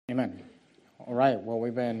Amen. All right. Well,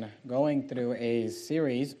 we've been going through a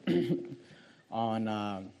series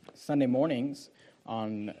on Sunday mornings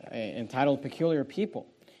entitled Peculiar People.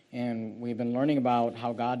 And we've been learning about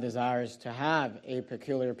how God desires to have a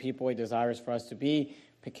peculiar people. He desires for us to be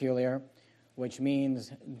peculiar, which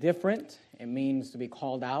means different. It means to be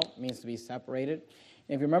called out. It means to be separated.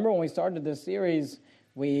 And if you remember when we started this series,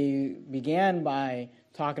 we began by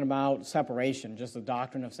talking about separation, just the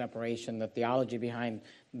doctrine of separation, the theology behind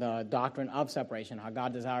the doctrine of separation, how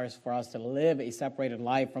God desires for us to live a separated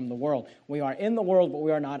life from the world. We are in the world, but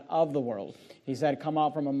we are not of the world. He said, "Come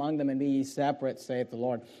out from among them and be ye separate, saith the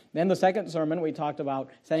Lord." Then the second sermon, we talked about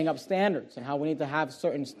setting up standards and how we need to have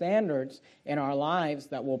certain standards in our lives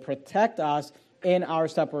that will protect us in our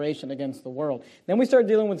separation against the world. Then we started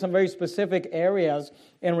dealing with some very specific areas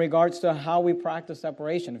in regards to how we practice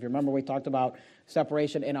separation. If you remember, we talked about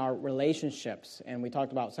separation in our relationships, and we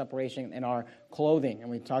talked about separation in our clothing, and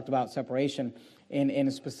we talked about separation in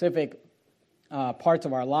specific parts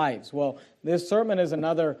of our lives. Well, this sermon is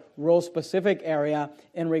another real specific area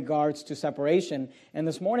in regards to separation. And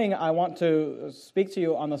this morning, I want to speak to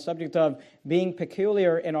you on the subject of being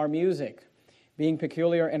peculiar in our music. Being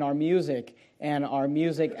peculiar in our music and our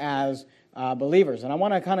music as believers. And I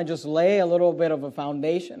want to kind of just lay a little bit of a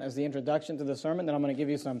foundation as the introduction to the sermon. Then I'm going to give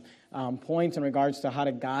you some points in regards to how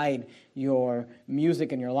to guide your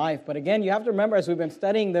music in your life. But again, you have to remember, as we've been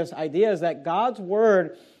studying this idea, is that God's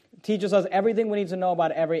Word teaches us everything we need to know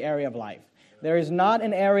about every area of life. There is not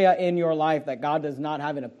an area in your life that God does not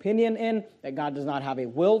have an opinion in, that God does not have a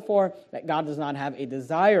will for, that God does not have a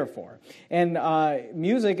desire for. And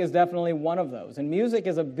music is definitely one of those. And music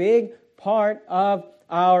is a big part of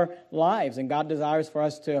our lives. And God desires for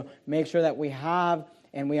us to make sure that we have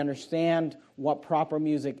and we understand what proper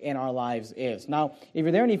music in our lives is. Now, if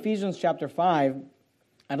you're there in Ephesians chapter 5,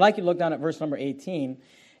 I'd like you to look down at verse number 18.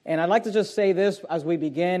 And I'd like to just say this as we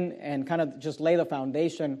begin and kind of just lay the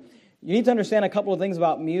foundation. You need to understand a couple of things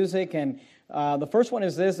about music, and the first one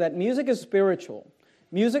is this, that music is spiritual.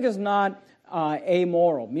 Music is not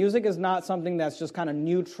amoral. Music is not something that's just kind of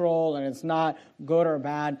neutral and it's not good or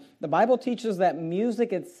bad. The Bible teaches that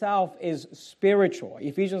music itself is spiritual.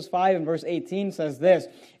 Ephesians 5 and verse 18 says this,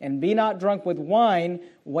 "And be not drunk with wine,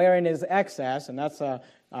 wherein is excess," and that's a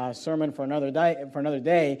sermon for another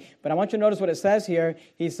day. But I want you to notice what it says here.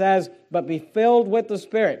 He says, "But be filled with the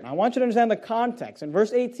Spirit." And I want you to understand the context. In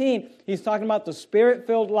verse 18, he's talking about the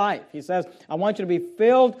Spirit-filled life. He says, "I want you to be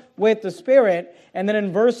filled with the Spirit." And then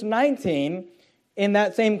in verse 19, in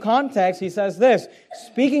that same context, he says this,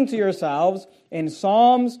 "Speaking to yourselves in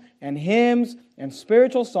psalms and hymns and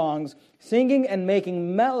spiritual songs, singing and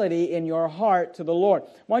making melody in your heart to the Lord." I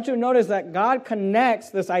want you to notice that God connects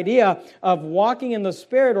this idea of walking in the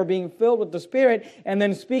Spirit or being filled with the Spirit and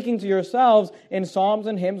then speaking to yourselves in psalms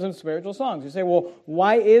and hymns and spiritual songs. You say, well,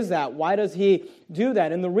 why is that? Why does he do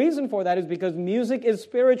that? And the reason for that is because music is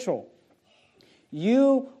spiritual.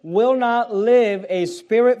 You will not live a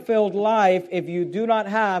Spirit-filled life if you do not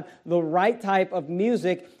have the right type of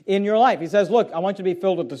music in your life. He says, look, I want you to be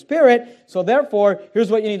filled with the Spirit, so therefore,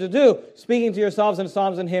 here's what you need to do. Speaking to yourselves in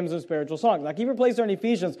psalms and hymns and spiritual songs. Now, keep your place there in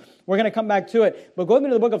Ephesians. We're going to come back to it. But go with me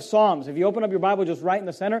to the book of Psalms. If you open up your Bible just right in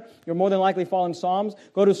the center, you'll more than likely fall in Psalms.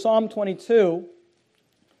 Go to Psalm 22.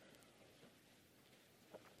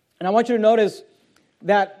 And I want you to notice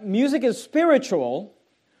that music is spiritual,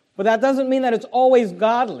 but that doesn't mean that it's always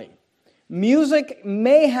godly. Music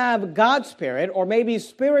may have God's Spirit, or maybe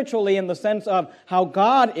spiritually in the sense of how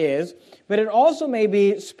God is, but it also may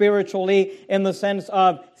be spiritually in the sense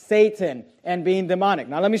of Satan and being demonic.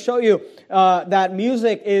 Now let me show you that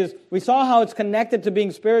music is, we saw how it's connected to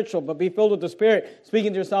being spiritual, but be filled with the Spirit,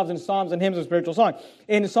 speaking to yourselves in psalms and hymns and spiritual songs.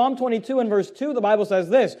 In Psalm 22 and verse 2, the Bible says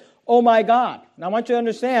this, "Oh my God." Now I want you to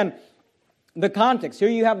understand the context. Here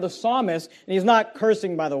you have the psalmist, and he's not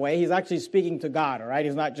cursing, by the way. He's actually speaking to God, all right?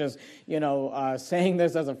 He's not just, saying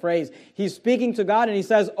this as a phrase. He's speaking to God, and he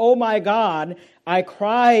says, "Oh my God, I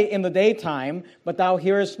cry in the daytime, but thou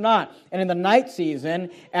hearest not, and in the night season,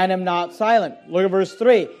 and am not silent." Look at verse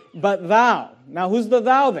 3. "But thou." Now, who's the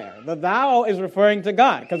thou there? The thou is referring to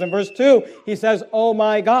God, because in verse 2, he says, "Oh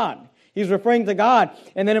my God." He's referring to God.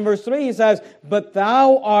 And then in verse 3, he says, "But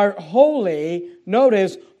thou art holy."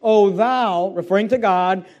 Notice, "O thou," referring to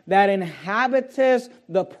God, "that inhabitest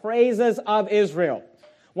the praises of Israel."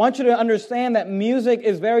 I want you to understand that music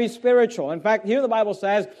is very spiritual. In fact, here the Bible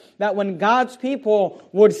says that when God's people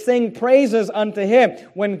would sing praises unto Him,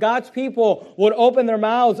 when God's people would open their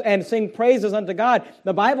mouths and sing praises unto God,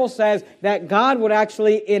 the Bible says that God would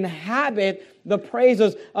actually inhabit the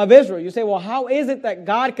praises of Israel. You say, well, how is it that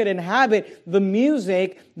God could inhabit the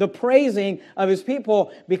music, the praising of His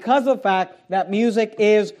people? Because of the fact that music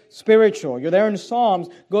is spiritual. You're there in Psalms.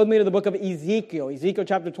 Go with me to the book of Ezekiel. Ezekiel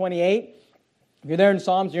chapter 28. If you're there in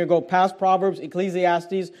Psalms, you're going to go past Proverbs,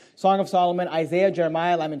 Ecclesiastes, Song of Solomon, Isaiah,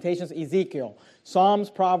 Jeremiah, Lamentations, Ezekiel. Psalms,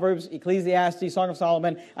 Proverbs, Ecclesiastes, Song of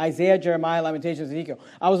Solomon, Isaiah, Jeremiah, Lamentations, Ezekiel.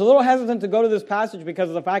 I was a little hesitant to go to this passage because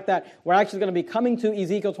of the fact that we're actually going to be coming to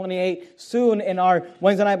Ezekiel 28 soon in our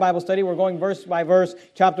Wednesday night Bible study. We're going verse by verse,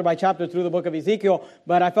 chapter by chapter through the book of Ezekiel.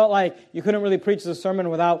 But I felt like you couldn't really preach this sermon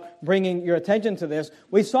without bringing your attention to this.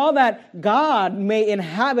 We saw that God may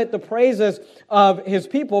inhabit the praises of His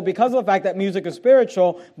people because of the fact that music is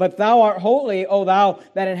spiritual. But thou art holy, O thou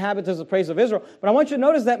that inhabitest the praise of Israel. But I want you to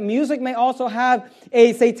notice that music may also have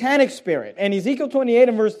a satanic spirit. In Ezekiel 28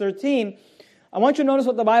 and verse 13, I want you to notice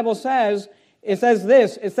what the Bible says. It says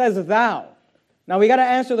this, it says thou. Now we got to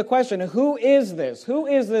answer the question, who is this? Who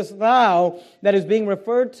is this thou that is being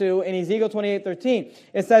referred to in Ezekiel 28:13?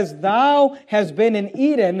 It says, thou has been in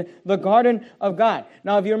Eden, the garden of God.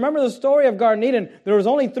 Now if you remember the story of Garden Eden, there was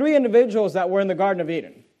only 3 individuals that were in the Garden of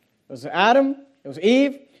Eden. It was Adam, it was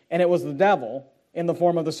Eve, and it was the devil in the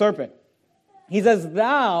form of the serpent. He says,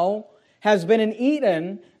 thou has been in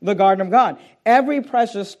Eden, the garden of God. Every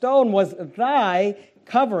precious stone was thy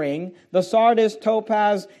covering, the sardius,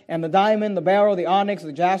 topaz, and the diamond, the beryl, the onyx,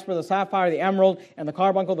 the jasper, the sapphire, the emerald, and the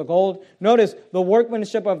carbuncle, the gold. Notice, the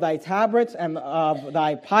workmanship of thy tabrets and of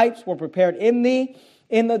thy pipes were prepared in thee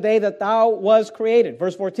in the day that thou was created.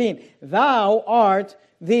 Verse 14, thou art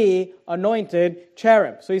the anointed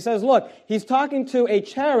cherub. So he says, look, he's talking to a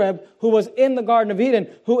cherub who was in the Garden of Eden.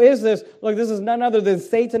 Who is this? Look, this is none other than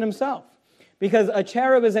Satan himself. Because a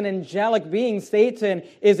cherub is an angelic being. Satan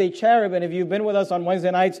is a cherub. And if you've been with us on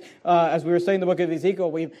Wednesday nights, as we were studying the book of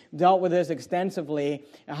Ezekiel, we've dealt with this extensively,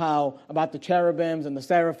 about the cherubims and the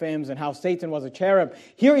seraphims and how Satan was a cherub.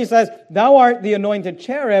 Here he says, thou art the anointed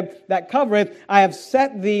cherub that covereth. I have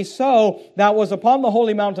set thee so. Thou was upon the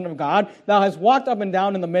holy mountain of God. Thou hast walked up and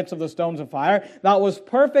down in the midst of the stones of fire. Thou was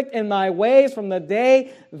perfect in thy ways from the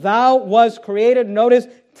day thou was created. Notice,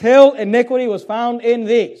 till iniquity was found in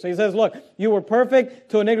thee. So he says, look, you were perfect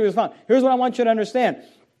till iniquity was found. Here's what I want you to understand.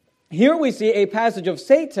 Here we see a passage of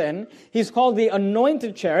Satan. He's called the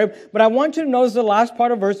anointed cherub. But I want you to notice the last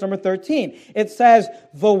part of verse number 13. It says,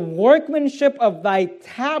 the workmanship of thy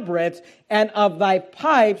tabrets and of thy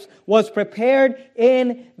pipes was prepared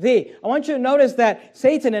in thee. I want you to notice that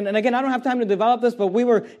Satan, and again, I don't have time to develop this, but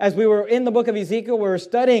as we were in the book of Ezekiel, we were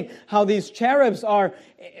studying how these cherubs are,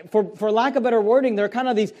 for lack of better wording, they're kind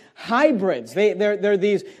of these hybrids. They're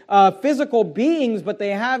these physical beings, but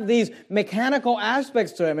they have these mechanical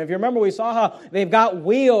aspects to them. If you remember, we saw how they've got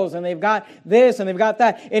wheels, and they've got this, and they've got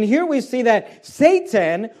that. And here we see that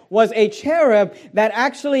Satan was a cherub that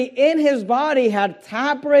actually in his body had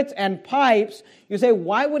tabrets and pipes. You say,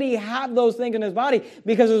 why would he have those things in his body?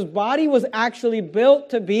 Because his body was actually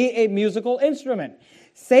built to be a musical instrument.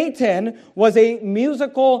 Satan was a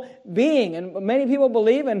musical being, and many people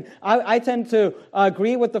believe, and I tend to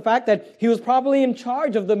agree with the fact that he was probably in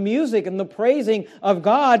charge of the music and the praising of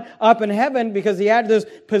God up in heaven because he had this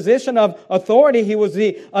position of authority. He was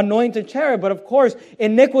the anointed cherub, but of course,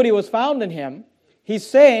 iniquity was found in him. He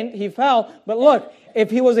sinned, he fell, but look,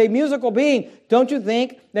 if he was a musical being, don't you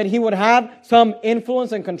think that he would have some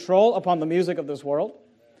influence and control upon the music of this world?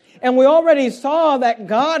 And we already saw that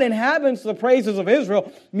God inhabits the praises of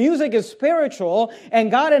Israel. Music is spiritual,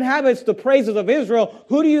 and God inhabits the praises of Israel.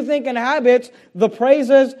 Who do you think inhabits the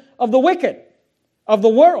praises of the wicked, of the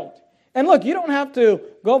world? And look, you don't have to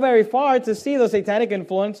go very far to see the satanic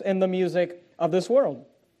influence in the music of this world.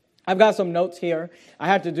 I've got some notes here. I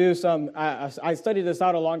had to do some, I studied this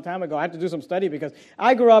out a long time ago. I had to do some study because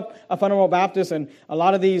I grew up a fundamental Baptist, and a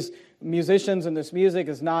lot of these musicians and this music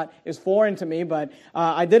is foreign to me, but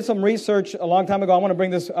I did some research a long time ago. I want to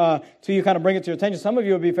bring this to you, kind of bring it to your attention. Some of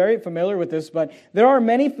you will be very familiar with this, but there are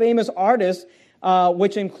many famous artists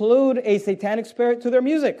which include a satanic spirit to their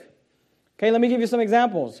music. Okay, let me give you some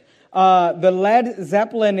examples. The Led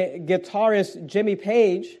Zeppelin guitarist Jimmy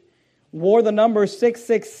Page wore the number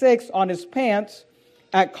 666 on his pants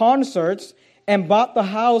at concerts and bought the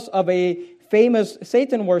house of a famous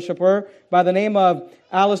Satan worshiper by the name of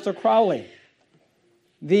Aleister Crowley.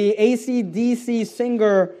 The AC/DC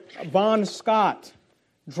singer Bon Scott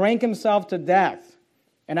drank himself to death,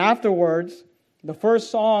 and afterwards The first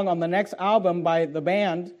song on the next album by the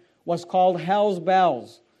band was called Hell's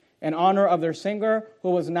Bells, in honor of their singer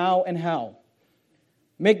who was now in hell.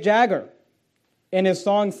 Mick Jagger, in his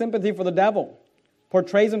song Sympathy for the Devil,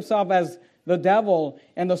 portrays himself as the devil,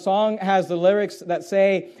 and the song has the lyrics that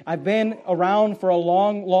say, I've been around for a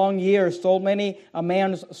long, long year, stole many a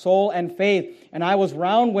man's soul and faith, and I was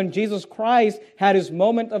round when Jesus Christ had his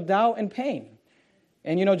moment of doubt and pain.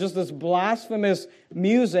 And just this blasphemous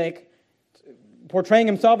music portraying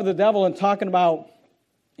himself as the devil and talking about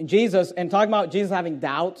Jesus having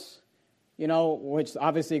doubts, which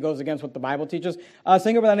obviously goes against what the Bible teaches. A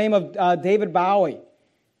singer by the name of David Bowie,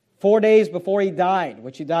 4 days before he died,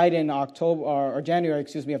 which he died in January of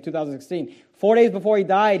 2016. 4 days before he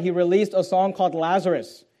died, he released a song called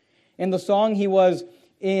Lazarus. In the song, he was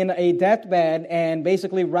in a deathbed and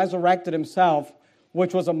basically resurrected himself,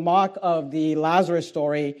 which was a mock of the Lazarus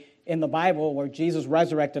story in the Bible where Jesus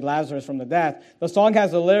resurrected Lazarus from the death. The song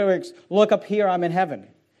has the lyrics, look up here, I'm in heaven.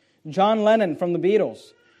 John Lennon from the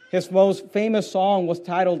Beatles, his most famous song was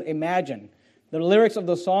titled Imagine. The lyrics of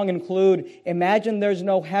the song include, imagine there's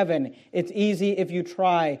no heaven, it's easy if you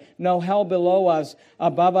try, no hell below us,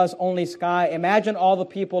 above us only sky. Imagine all the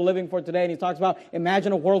people living for today. And he talks about,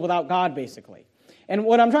 imagine a world without God, basically. And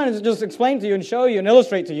what I'm trying to just explain to you and show you and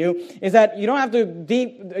illustrate to you is that you don't have to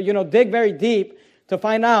dig very deep to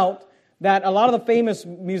find out that a lot of the famous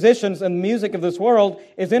musicians and music of this world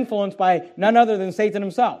is influenced by none other than Satan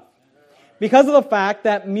himself. Because of the fact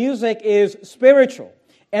that music is spiritual.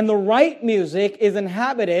 And the right music is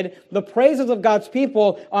inhabited, the praises of God's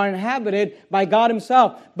people are inhabited by God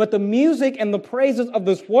himself. But the music and the praises of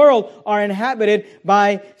this world are inhabited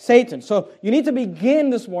by Satan. So you need to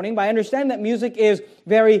begin this morning by understanding that music is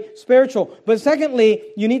very spiritual. But secondly,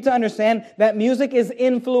 you need to understand that music is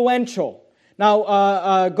influential.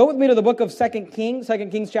 Now, go with me to the book of 2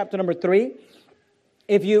 Kings chapter number 3.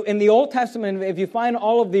 In the Old Testament, if you find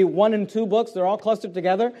all of the 1 and 2 books, they're all clustered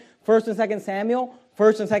together, 1 and 2 Samuel,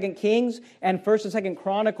 1 and 2 Kings, and 1 and 2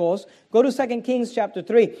 Chronicles. Go to 2 Kings chapter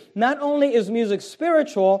 3. Not only is music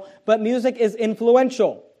spiritual, but music is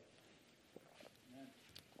influential.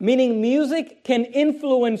 Meaning music can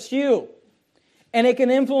influence you. And it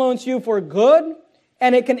can influence you for good,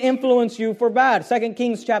 and it can influence you for bad. 2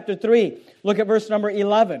 Kings chapter 3. Look at verse number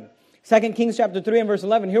 11. 2 Kings chapter 3 and verse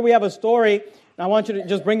 11. Here we have a story, and I want you to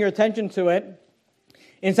just bring your attention to it.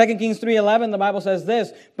 In 2 Kings 3:11, the Bible says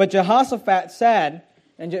this, but Jehoshaphat said,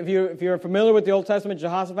 and if you're familiar with the Old Testament,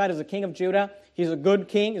 Jehoshaphat is a king of Judah. He's a good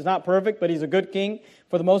king. He's not perfect, but he's a good king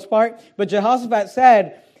for the most part. But Jehoshaphat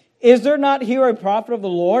said, is there not here a prophet of the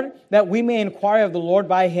Lord, that we may inquire of the Lord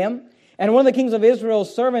by him? And one of the kings of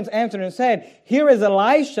Israel's servants answered and said, here is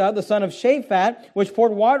Elisha, the son of Shaphat, which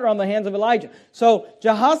poured water on the hands of Elijah. So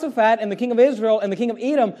Jehoshaphat and the king of Israel and the king of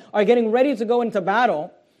Edom are getting ready to go into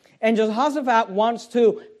battle. And Jehoshaphat wants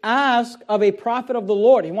to ask of a prophet of the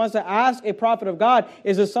Lord. He wants to ask a prophet of God,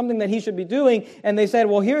 is this something that he should be doing? And they said,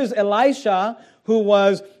 well, here's Elisha, who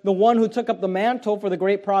was the one who took up the mantle for the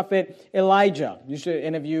great prophet Elijah.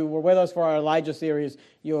 And if you were with us for our Elijah series,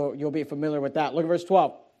 you'll be familiar with that. Look at verse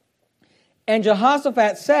 12. And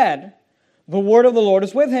Jehoshaphat said, the word of the Lord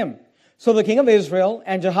is with him. So the king of Israel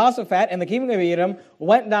and Jehoshaphat and the king of Edom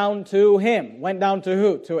went down to him. Went down to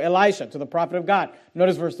who? To Elisha, to the prophet of God.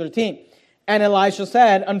 Notice verse 13. And Elisha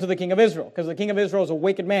said unto the king of Israel, because the king of Israel is a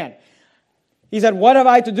wicked man. He said, what have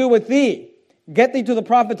I to do with thee? Get thee to the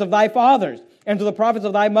prophets of thy fathers, and to the prophets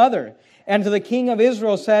of thy mother. And to the king of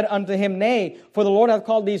Israel said unto him, nay, for the Lord hath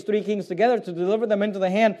called these 3 kings together to deliver them into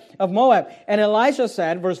the hand of Moab. And Elisha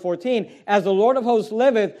said, verse 14, as the Lord of hosts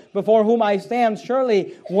liveth, before whom I stand,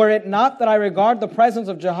 surely were it not that I regard the presence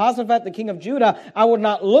of Jehoshaphat, the king of Judah, I would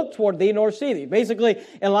not look toward thee nor see thee. Basically,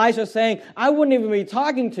 Elisha is saying, I wouldn't even be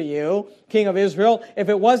talking to you, king of Israel, if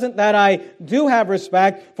it wasn't that I do have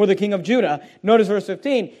respect for the king of Judah. Notice verse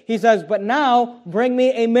 15. He says, but now bring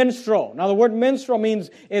me a minstrel. Now the word minstrel means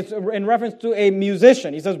it's in reference to a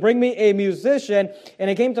musician. He says, bring me a musician. And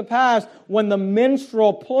it came to pass when the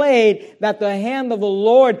minstrel played that the hand of the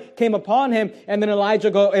Lord came upon him. And then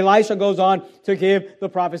Elisha goes on to give the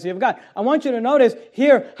prophecy of God. I want you to notice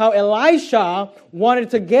here how Elisha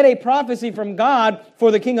wanted to get a prophecy from God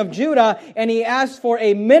for the king of Judah. And he asked for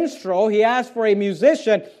a minstrel. He asked for a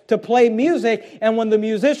musician to play music. And when the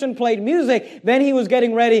musician played music, then he was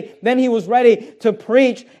ready to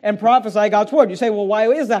preach and prophesy God's word. You say, well,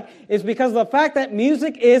 why is that? It's because of the fact that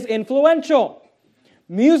music is influential.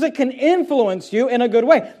 Music can influence you in a good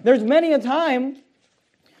way. There's many a time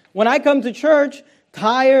when I come to church,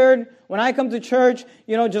 tired, when I come to church,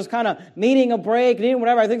 just kind of needing a break, needing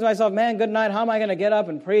whatever, I think to myself, man, good night. How am I going to get up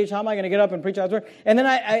and preach? How am I going to get up and preach after? And then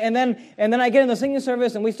I get in the singing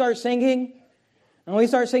service and we start singing. And we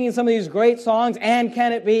start singing some of these great songs, And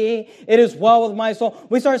Can It Be? It Is Well With My Soul.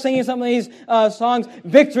 We start singing some of these songs,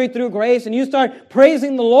 Victory Through Grace, and you start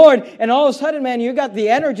praising the Lord, and all of a sudden, man, you got the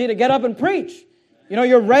energy to get up and preach.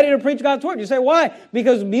 You're ready to preach God's Word. You say, why?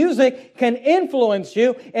 Because music can influence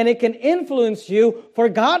you, and it can influence you for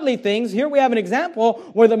godly things. Here we have an example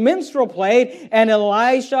where the minstrel played, and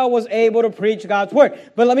Elisha was able to preach God's Word.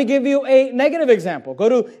 But let me give you a negative example. Go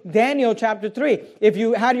to Daniel chapter 3. If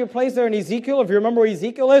you had your place there in Ezekiel, if you remember where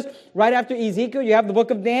Ezekiel is, right after Ezekiel, you have the book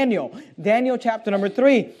of Daniel. Daniel chapter number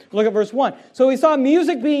 3. Look at verse 1. So we saw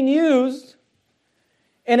music being used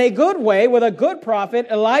in a good way with a good prophet,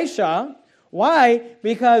 Elisha. Why?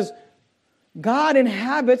 Because God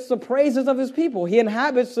inhabits the praises of His people. He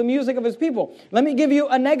inhabits the music of His people. Let me give you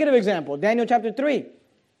a negative example. Daniel chapter 3.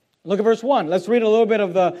 Look at verse 1. Let's read a little bit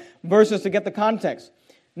of the verses to get the context.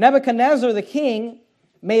 Nebuchadnezzar the king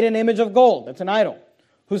made an image of gold. That's an idol.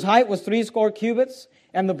 Whose height was 60 cubits,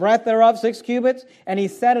 and the breadth thereof 6 cubits. And he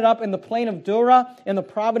set it up in the plain of Dura in the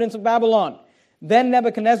province of Babylon. Then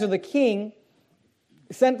Nebuchadnezzar the king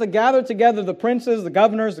sent to gather together the princes, the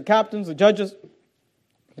governors, the captains, the judges,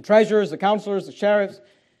 the treasurers, the counselors, the sheriffs,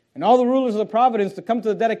 and all the rulers of the province to come to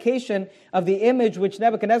the dedication of the image which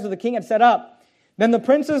Nebuchadnezzar the king had set up. Then the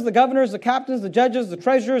princes, the governors, the captains, the judges, the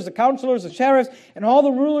treasurers, the counselors, the sheriffs, and all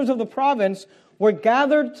the rulers of the province were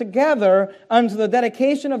gathered together unto the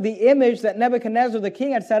dedication of the image that Nebuchadnezzar the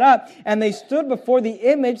king had set up, and they stood before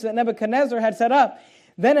the image that Nebuchadnezzar had set up.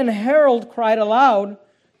 Then an herald cried aloud,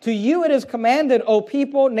 To you it is commanded, O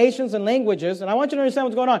people, nations, and languages. And I want you to understand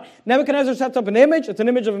what's going on. Nebuchadnezzar sets up an image. It's an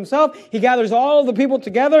image of himself. He gathers all of the people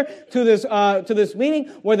together to this meeting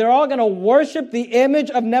where they're all going to worship the image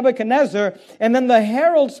of Nebuchadnezzar. And then the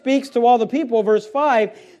herald speaks to all the people, verse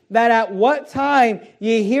 5, that at what time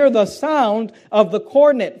ye hear the sound of the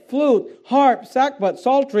cornet, flute, harp, sackbut,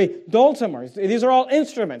 psaltery, dulcimer. These are all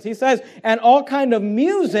instruments. He says, and all kind of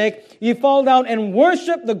music, ye fall down and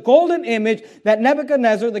worship the golden image that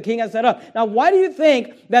Nebuchadnezzar the king has set up. Now, why do you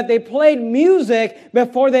think that they played music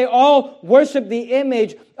before they all worshiped the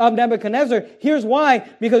image of Nebuchadnezzar? Here's why.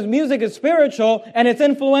 Because music is spiritual and it's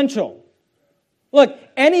influential. Look,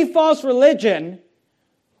 any false religion,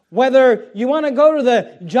 whether you want to go to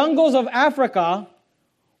the jungles of Africa,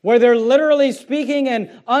 where they're literally speaking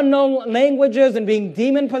in unknown languages and being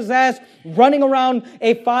demon-possessed, running around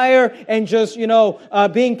a fire and just,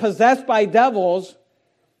 being possessed by devils,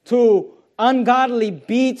 to ungodly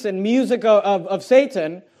beats and music of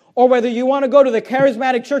Satan, or whether you want to go to the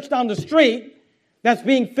charismatic church down the street that's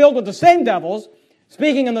being filled with the same devils,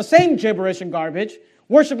 speaking in the same gibberish and garbage,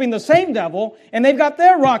 worshiping the same devil, and they've got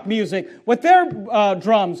their rock music with their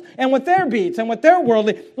drums and with their beats and with their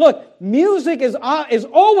worldly. Look, music is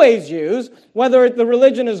always used, whether the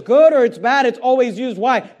religion is good or it's bad, it's always used.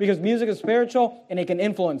 Why? Because music is spiritual and it can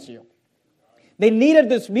influence you. They needed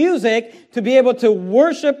this music to be able to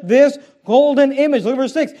worship this golden image. Look at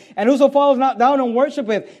verse 6. And whoso falls not down and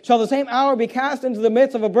worshipeth shall the same hour be cast into the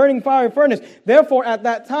midst of a burning fiery furnace. Therefore at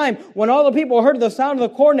that time, when all the people heard the sound of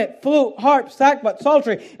the cornet, flute, harp, sackbut,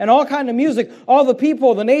 psaltery, and all kind of music, all the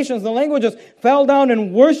people, the nations, the languages fell down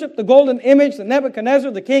and worshiped the golden image that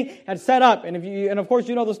Nebuchadnezzar the king had set up. And of course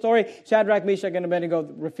you know the story. Shadrach, Meshach, and Abednego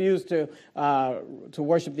refused to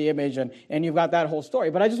worship the image, and you've got that whole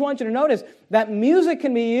story. But I just want you to notice that music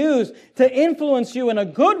can be used to influence you in a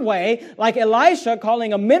good way, like Elisha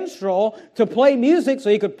calling a minstrel to play music so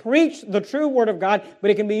he could preach the true word of God,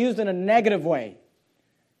 but it can be used in a negative way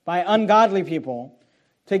by ungodly people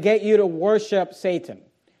to get you to worship Satan,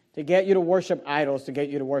 to get you to worship idols, to get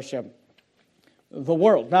you to worship the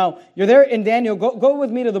world. Now, you're there in Daniel. Go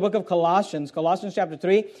with me to the book of Colossians, Colossians chapter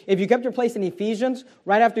 3. If you kept your place in Ephesians,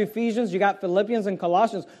 right after Ephesians, you got Philippians and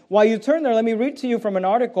Colossians. While you turn there, let me read to you from an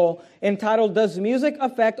article entitled, Does Music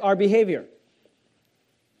Affect Our Behavior?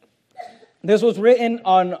 This was written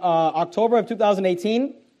on October of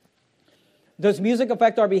 2018. Does music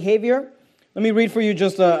affect our behavior? Let me read for you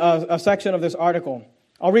just a section of this article.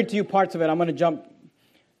 I'll read to you parts of it. I'm going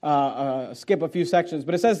to skip a few sections.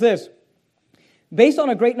 But it says this. Based on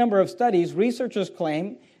a great number of studies, researchers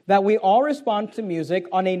claim that we all respond to music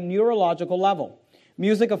on a neurological level.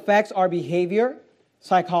 Music affects our behavior,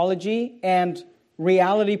 psychology, and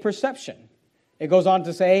reality perception. It goes on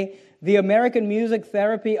to say, the American Music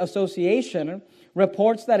Therapy Association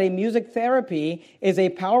reports that a music therapy is a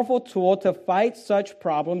powerful tool to fight such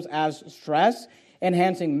problems as stress,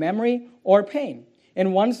 enhancing memory, or pain.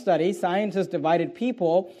 In one study, scientists divided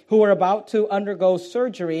people who were about to undergo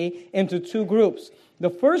surgery into two groups. The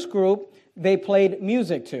first group, they played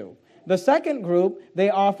music to. The second group, they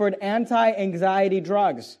offered anti-anxiety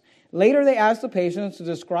drugs. Later, they asked the patients to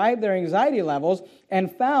describe their anxiety levels and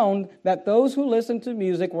found that those who listened to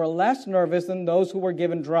music were less nervous than those who were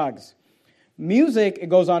given drugs. Music, it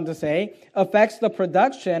goes on to say, affects the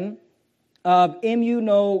production of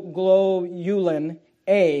immunoglobulin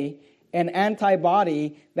A, an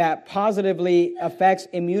antibody that positively affects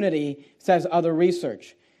immunity, says other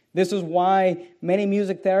research. This is why many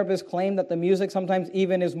music therapists claim that the music sometimes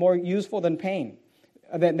even is more useful than pain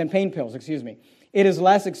pills. It is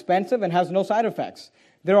less expensive and has no side effects.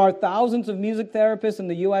 There are thousands of music therapists in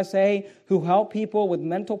the USA who help people with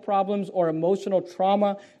mental problems or emotional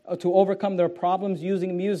trauma to overcome their problems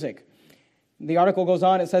using music. The article goes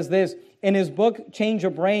on, it says this, in his book, Change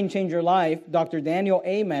Your Brain, Change Your Life, Dr. Daniel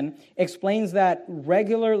Amen explains that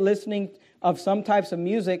regular listening of some types of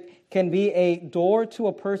music can be a door to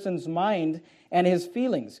a person's mind and his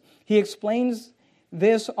feelings. He explains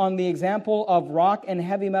this on the example of rock and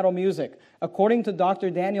heavy metal music. According to Dr.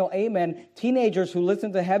 Daniel Amen, teenagers who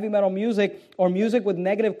listen to heavy metal music or music with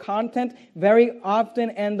negative content very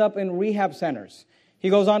often end up in rehab centers. He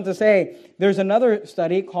goes on to say, there's another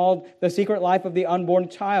study called The Secret Life of the Unborn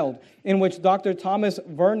Child, in which Dr. Thomas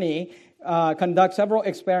Verney conducts several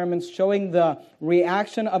experiments showing the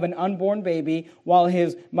reaction of an unborn baby while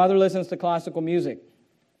his mother listens to classical music.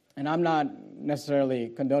 And I'm not necessarily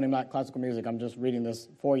condoning classical music, I'm just reading this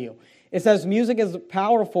for you. It says music is a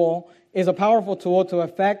powerful tool to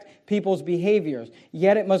affect people's behaviors,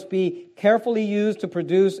 yet it must be carefully used to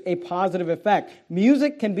produce a positive effect.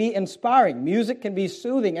 Music can be inspiring, music can be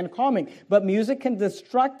soothing and calming, but music can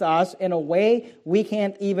distract us in a way we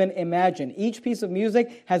can't even imagine. Each piece of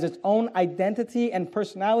music has its own identity and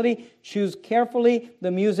personality. Choose carefully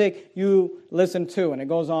the music you listen to. And it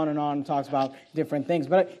goes on and talks about different things.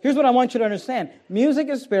 But here's what I want you to understand. Music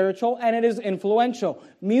is spiritual and it is influential.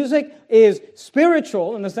 Music is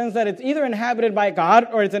spiritual in the sense that it's either inhabited by God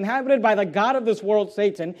or it's inhabited by the god of this world,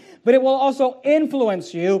 Satan, but it will also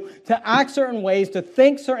influence you to act certain ways, to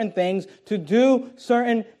think certain things, to do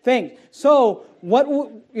certain things. So,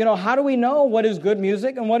 how do we know what is good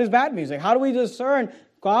music and what is bad music? How do we discern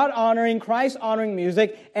God-honoring, Christ-honoring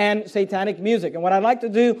music and satanic music? And what I'd like to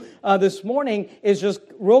do this morning is just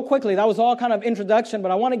real quickly, that was all kind of introduction,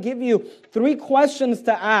 but I want to give you 3 questions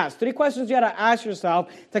to ask. 3 questions you got to ask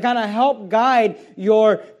yourself to kind of help guide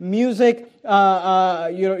your music,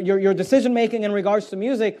 your decision-making in regards to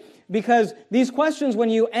music. Because these questions,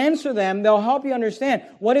 when you answer them, they'll help you understand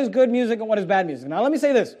what is good music and what is bad music. Now, let me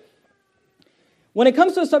say this. When it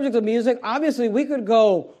comes to the subject of music, obviously we could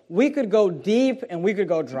go deep and we could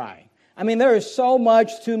go dry. I mean, there is so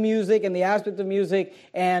much to music and the aspect of music.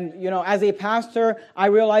 And, as a pastor, I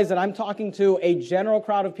realize that I'm talking to a general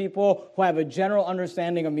crowd of people who have a general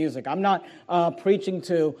understanding of music. I'm not preaching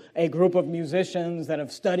to a group of musicians that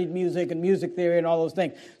have studied music and music theory and all those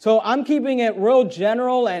things. So I'm keeping it real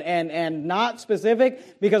general and not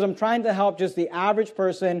specific because I'm trying to help just the average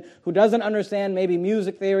person who doesn't understand maybe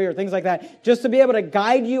music theory or things like that, just to be able to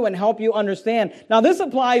guide you and help you understand. Now, this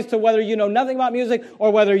applies to whether you know nothing about music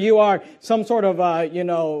or whether you are some sort of,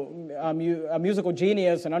 a musical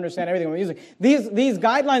genius and understand everything about music. These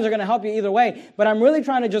guidelines are going to help you either way, but I'm really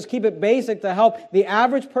trying to just keep it basic to help the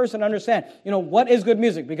average person understand, what is good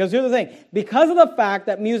music. Because here's the thing. Because of the fact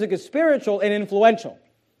that music is spiritual and influential.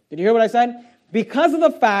 Did you hear what I said? Because of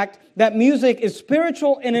the fact that music is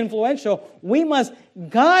spiritual and influential, we must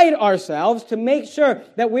guide ourselves to make sure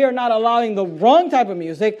that we are not allowing the wrong type of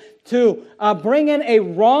music to bring in a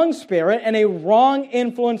wrong spirit and a wrong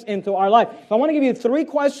influence into our life. So I want to give you 3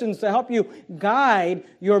 questions to help you guide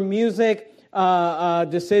your music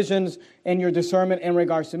decisions and your discernment in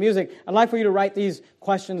regards to music. I'd like for you to write these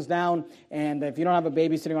questions down, and if you don't have a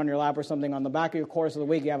baby sitting on your lap or something, on the back of your course of the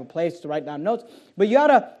week, you have a place to write down notes. But you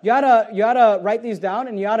oughta write these down,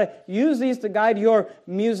 and you oughta use these to guide your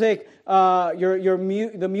music,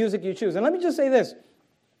 the music you choose. And let me just say this: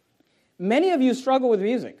 many of you struggle with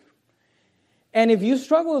music. And if you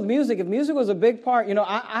struggle with music, if music was a big part,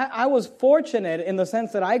 I was fortunate in the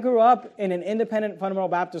sense that I grew up in an independent fundamental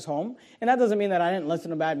Baptist home. And that doesn't mean that I didn't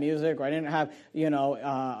listen to bad music or I didn't have,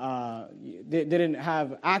 didn't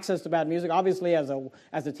have access to bad music. Obviously, as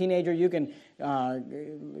a teenager, you can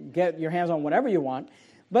get your hands on whatever you want.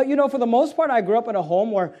 But, for the most part, I grew up in a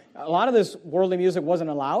home where a lot of this worldly music wasn't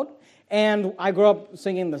allowed. And I grew up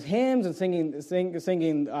singing the hymns and singing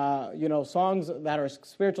songs that are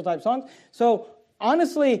spiritual type songs. So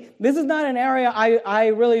honestly, this is not an area I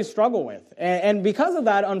really struggle with. And because of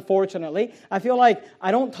that, unfortunately, I feel like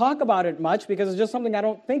I don't talk about it much because it's just something I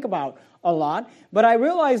don't think about a lot. But I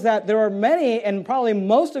realize that there are many, and probably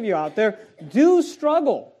most of you out there, do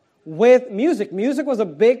struggle with music. Music was a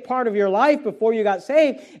big part of your life before you got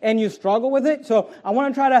saved, and you struggle with it. So I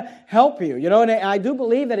want to try to help you, and I do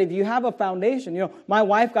believe that if you have a foundation, my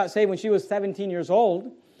wife got saved when she was 17 years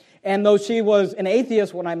old, and though she was an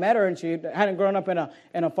atheist when I met her, and she hadn't grown up in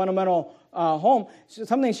a fundamental home,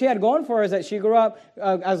 something she had going for her is that she grew up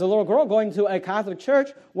as a little girl going to a Catholic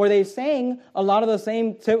church where they sang a lot of the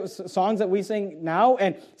same songs that we sing now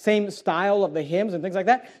and same style of the hymns and things like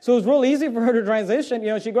that. So it was real easy for her to transition.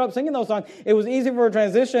 She grew up singing those songs. It was easy for her to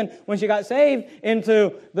transition when she got saved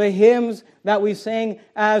into the hymns that we sing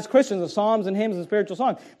as Christians, the psalms and hymns and spiritual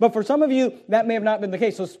songs. But for some of you, that may have not been the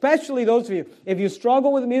case. So especially those of you, if you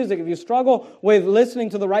struggle with music, if you struggle with listening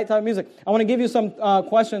to the right type of music, I want to give you some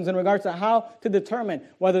questions in regards to how to determine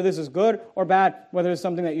whether this is good or bad, whether it's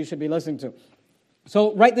something that you should be listening to.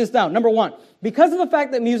 So write this down. Number one, because of the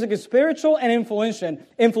fact that music is spiritual and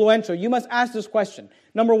influential, you must ask this question.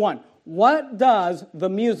 Number one, what does the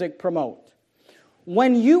music promote?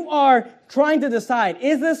 When you are trying to decide,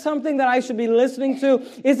 is this something that I should be listening to?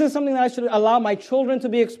 Is this something that I should allow my children to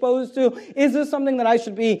be exposed to? Is this something that I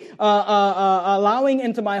should be allowing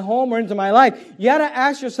into my home or into my life? You got to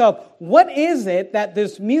ask yourself, what is it that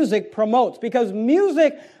this music promotes? Because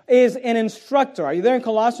music is an instructor. Are you there in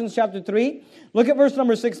Colossians chapter 3? Look at verse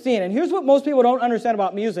number 16. And here's what most people don't understand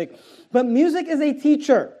about music. But music is a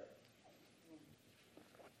teacher.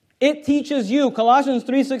 It teaches you. Colossians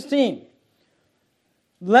 3:16.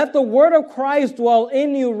 Let the word of Christ dwell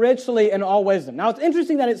in you richly in all wisdom. Now, it's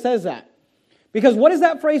interesting that it says that. Because what is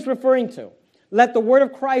that phrase referring to? Let the word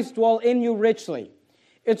of Christ dwell in you richly.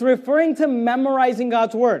 It's referring to memorizing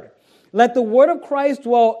God's word. Let the word of Christ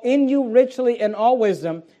dwell in you richly in all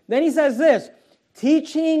wisdom. Then he says this,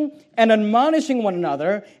 teaching and admonishing one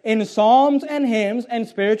another in psalms and hymns and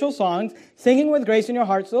spiritual songs, singing with grace in your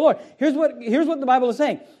hearts to the Lord. Here's what the Bible is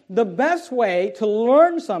saying. The best way to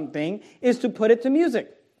learn something is to put it to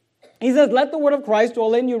music. He says, let the word of Christ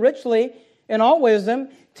dwell in you richly in all wisdom,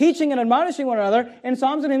 teaching and admonishing one another in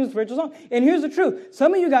psalms and hymns and spiritual songs. And here's the truth.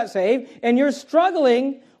 Some of you got saved, and you're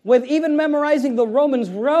struggling with even memorizing the Romans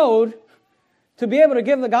road to be able to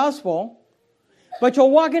give the gospel, but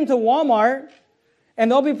you'll walk into Walmart,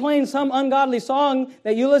 and they'll be playing some ungodly song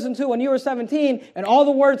that you listened to when you were 17, and all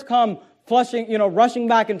the words come rushing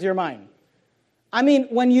back into your mind. I mean,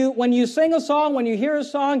 when you sing a song, when you hear a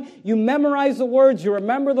song, you memorize the words, you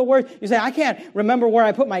remember the words. You say, I can't remember where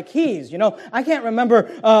I put my keys, I can't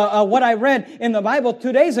remember what I read in the Bible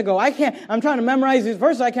 2 days ago. I'm trying to memorize these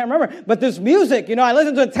verses, I can't remember. But this music, I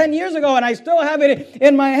listened to it 10 years ago and I still have it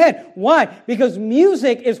in my head. Why? Because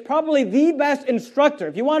music is probably the best instructor.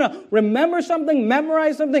 If you want to remember something,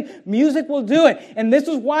 memorize something, music will do it. And this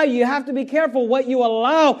is why you have to be careful what you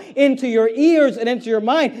allow into your ears and into your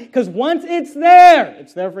mind. Because once it's there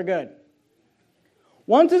for good.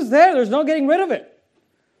 Once it's there, there's no getting rid of it.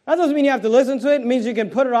 That doesn't mean you have to listen to it. It means you can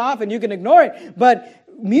put it off and you can ignore it. But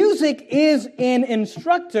music is an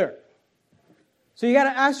instructor. So you got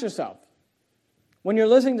to ask yourself, when you're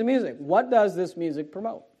listening to music, what does this music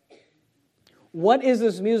promote? What is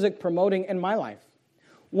this music promoting in my life?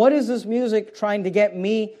 What is this music trying to get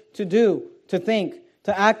me to do, to think,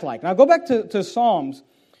 to act like? Now go back to Psalms.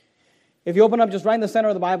 If you open up just right in the center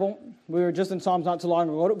of the Bible, we were just in Psalms not too long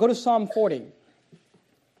ago. Go to Psalm 40.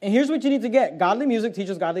 And here's what you need to get. Godly music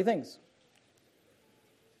teaches godly things.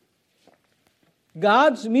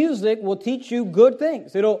 God's music will teach you good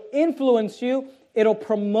things. It'll influence you. It'll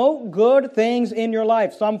promote good things in your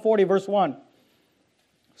life. Psalm 40, verse 1.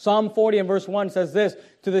 Psalm 40 and verse 1 says this,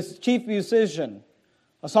 to this chief musician,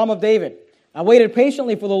 a psalm of David. I waited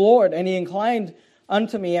patiently for the Lord, and he inclined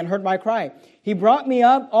unto me and heard my cry. He brought me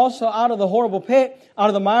up also out of the horrible pit, out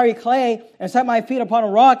of the miry clay, and set my feet upon a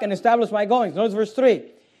rock and established my goings. Notice verse 3.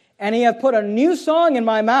 And he hath put a new song in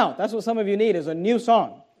my mouth. That's what some of you need, is a new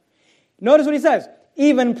song. Notice what he says.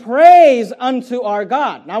 Even praise unto our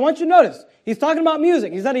God. Now I want you to notice. He's talking about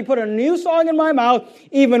music. He said he put a new song in my mouth,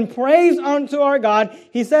 even praise unto our God.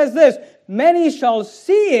 He says this, many shall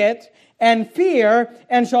see it and fear,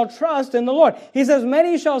 and shall trust in the Lord. He says,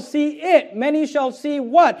 many shall see it. Many shall see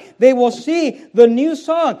what? They will see the new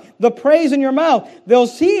song, the praise in your mouth. They'll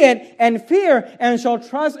see it and fear, and shall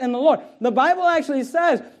trust in the Lord. The Bible actually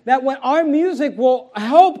says that when our music will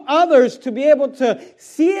help others to be able to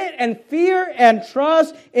see it and fear and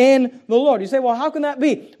trust in the Lord. You say, well, how can that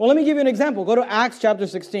be? Well, let me give you an example. Go to Acts chapter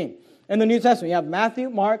 16. In the New Testament, you have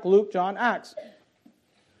Matthew, Mark, Luke, John, Acts.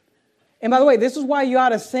 And by the way, this is why you ought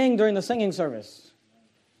to sing during the singing service.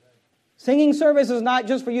 Singing service is not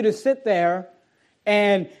just for you to sit there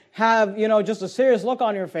and have, just a serious look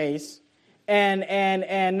on your face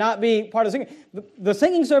and not be part of the singing. The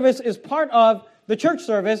singing service is part of the church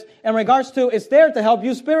service in regards to it's there to help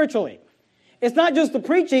you spiritually. It's not just the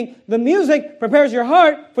preaching. The music prepares your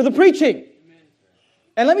heart for the preaching.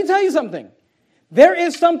 And let me tell you something. There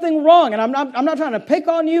is something wrong, and I'm not trying to pick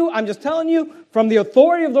on you. I'm just telling you from the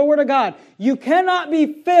authority of the Word of God. You cannot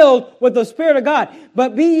be filled with the Spirit of God,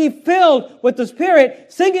 but be ye filled with the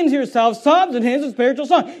Spirit, singing to yourselves psalms and hymns and spiritual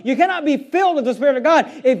songs. You cannot be filled with the Spirit of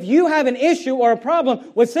God if you have an issue or a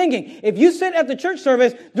problem with singing. If you sit at the church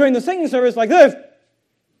service during the singing service like this,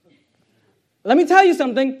 let me tell you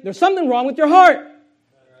something. There's something wrong with your heart.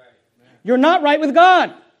 You're not right with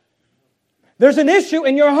God. There's an issue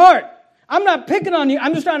in your heart. I'm not picking on you.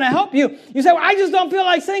 I'm just trying to help you. You say, well, I just don't feel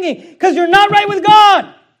like singing because you're not right with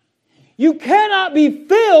God. You cannot be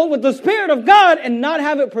filled with the Spirit of God and not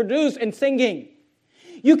have it produced in singing.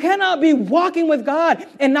 You cannot be walking with God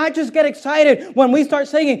and not just get excited when we start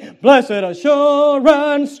singing, blessed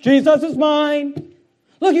assurance, Jesus is mine.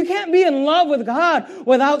 Look, you can't be in love with God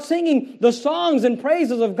without singing the songs and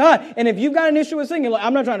praises of God. And if you've got an issue with singing, look,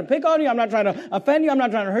 I'm not trying to pick on you. I'm not trying to offend you. I'm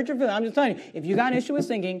not trying to hurt your feelings. I'm just telling you, if you got an issue with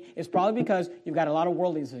singing, it's probably because you've got a lot of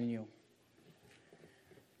worldliness in you.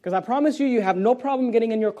 Because I promise you, you have no problem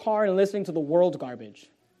getting in your car and listening to the world's garbage.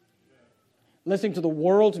 Listening to the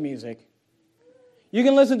world's music. You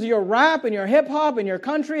can listen to your rap and your hip-hop and your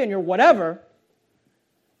country and your whatever.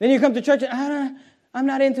 Then you come to church and, I'm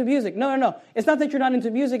not into music. No. It's not that you're not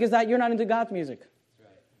into music. It's that you're not into God's music.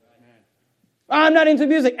 I'm not into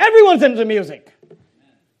music. Everyone's into music.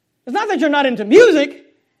 It's not that you're not into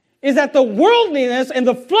music. It's that the worldliness and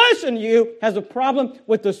the flesh in you has a problem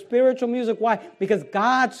with the spiritual music. Why? Because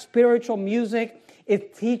God's spiritual music is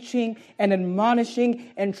teaching and admonishing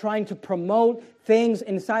and trying to promote things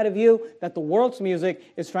inside of you that the world's music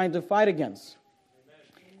is trying to fight against.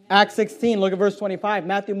 Acts 16, look at verse 25.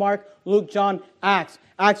 Matthew, Mark, Luke, John, Acts.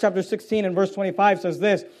 Acts chapter 16 and verse 25 says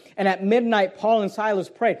this. And at midnight, Paul and Silas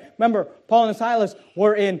prayed. Remember, Paul and Silas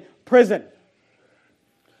were in prison.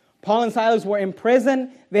 Paul and Silas were in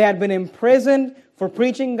prison. They had been imprisoned for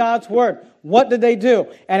preaching God's word. What did they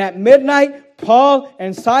do? And at midnight, Paul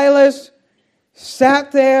and Silas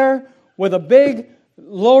sat there with a big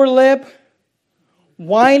lower lip,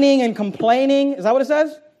 whining and complaining. Is that what it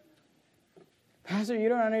says? Pastor, you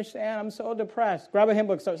don't understand. I'm so depressed. Grab a hymn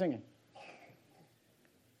book, start singing.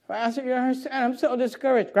 Pastor, you don't understand. I'm so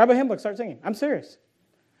discouraged. Grab a hymn book, start singing. I'm serious.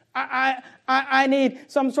 I need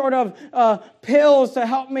some sort of pills to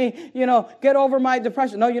help me, get over my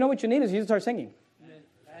depression. No, you know what you need is you need to start singing.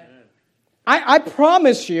 I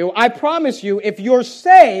promise you, if you're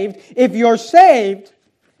saved,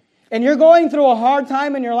 and you're going through a hard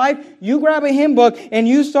time in your life, you grab a hymn book and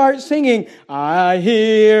you start singing, I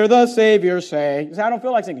hear the Savior say. You say, I don't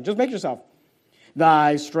feel like singing. Just make yourself.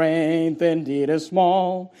 Thy strength indeed is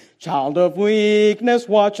small. Child of weakness,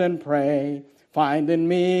 watch and pray. Find in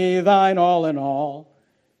me thine all in all.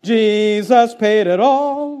 Jesus paid it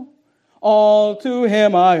all to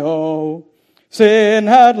him I owe. Sin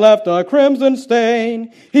had left a crimson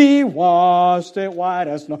stain. He washed it white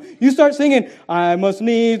as snow. You start singing, I must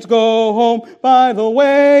needs go home by the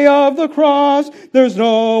way of the cross. There's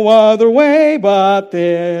no other way but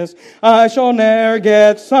this. I shall ne'er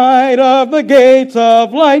get sight of the gates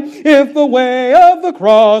of light if the way of the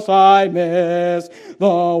cross I miss.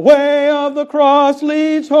 The way of the cross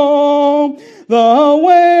leads home. The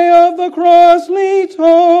way of the cross leads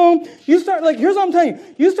home. You start, here's what I'm telling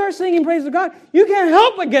you. You start singing praise to God, you can't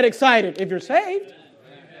help but get excited if you're saved.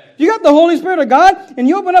 You got the Holy Spirit of God, and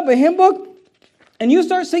you open up a hymn book, and you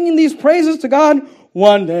start singing these praises to God.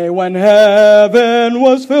 One day when heaven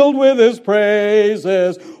was filled with his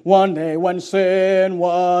praises, one day when sin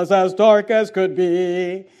was as dark as could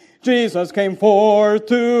be, Jesus came forth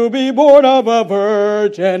to be born of a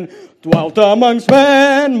virgin, dwelt amongst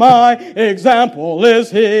men, my example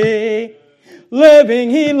is he.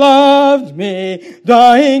 Living he loved me,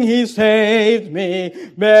 dying he saved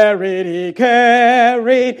me, buried he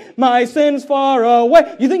carried my sins far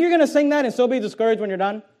away. You think you're going to sing that and still be discouraged when you're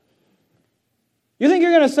done? You think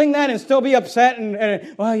you're going to sing that and still be upset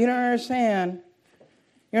and well, you don't understand.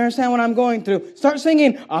 You understand what I'm going through? Start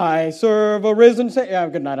singing, I serve a risen Savior. Yeah,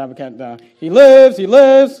 good night, I can't. He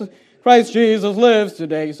lives. Christ Jesus lives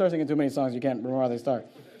today. You start singing too many songs, you can't remember how they start.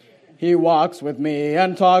 He walks with me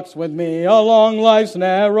and talks with me along life's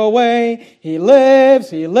narrow way. He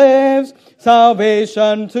lives,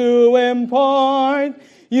 salvation to impart.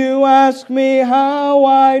 You ask me how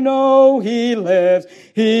I know He lives.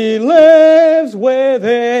 He lives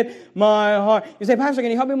within my heart. You say, Pastor,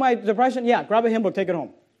 can you help me with my depression? Yeah, grab a hymn book, take it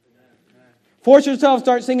home. Force yourself,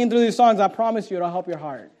 start singing through these songs. I promise you it'll help your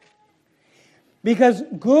heart. Because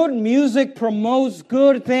good music promotes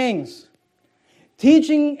good things.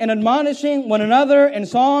 Teaching and admonishing one another in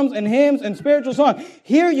psalms and hymns and spiritual songs.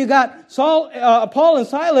 Here you got Paul and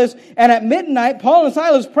Silas, and at midnight, Paul and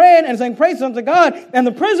Silas praying and saying praise unto God, and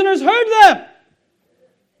the prisoners heard them.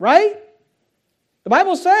 Right? The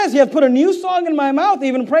Bible says, He hath put a new song in my mouth,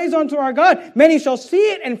 even praise unto our God. Many shall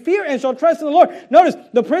see it and fear and shall trust in the Lord. Notice,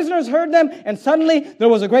 the prisoners heard them, and suddenly there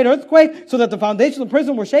was a great earthquake, so that the foundations of the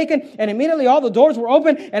prison were shaken, and immediately all the doors were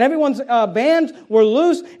open, and everyone's bands were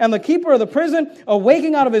loose, and the keeper of the prison,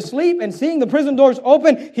 awaking out of his sleep, and seeing the prison doors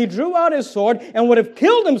open, he drew out his sword, and would have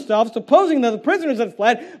killed himself, supposing that the prisoners had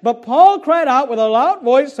fled. But Paul cried out with a loud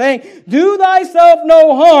voice, saying, Do thyself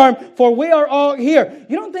no harm, for we are all here.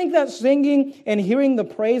 You don't think that singing and hearing the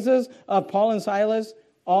praises of Paul and Silas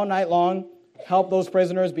all night long help those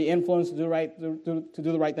prisoners be influenced to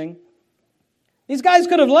do the right thing? These guys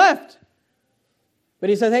could have left. But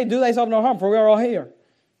he says, hey, do thyself no harm, for we are all here.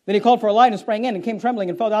 Then he called for a light and sprang in and came trembling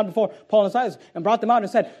and fell down before Paul and Silas and brought them out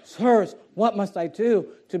and said, Sirs, what must I do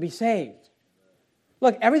to be saved?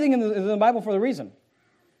 Look, everything is in the Bible for a reason.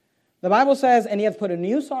 The Bible says, and He hath put a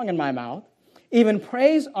new song in my mouth, even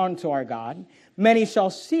praise unto our God. Many shall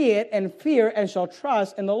see it and fear and shall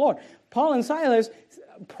trust in the Lord. Paul and Silas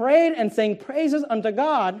prayed and sang praises unto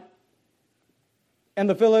God, and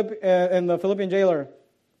the Philippian jailer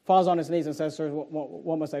falls on his knees and says, Sir,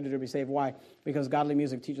 what must I do to be saved? Why? Because godly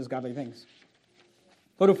music teaches godly things.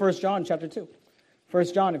 Go to 1 John chapter 2.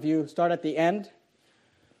 1 John, if you start at the end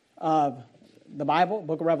of the Bible,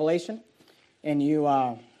 book of Revelation, and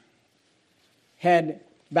you head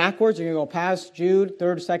backwards, you're going to go past Jude,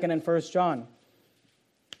 3rd, 2nd, and 1 John.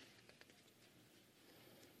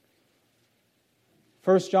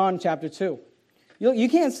 1 John chapter 2. You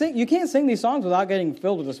can't sing these songs without getting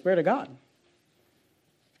filled with the Spirit of God.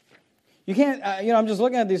 You can't, I'm just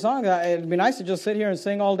looking at these songs. It'd be nice to just sit here and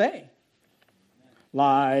sing all day.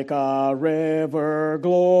 Like a river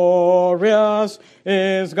glorious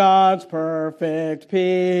is God's perfect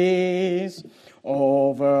peace,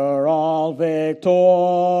 over all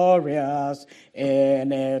victorious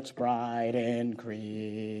in its bright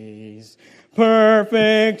increase.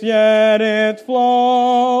 Perfect yet it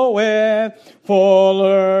floweth,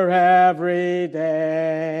 fuller every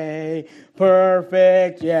day.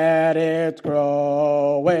 Perfect yet it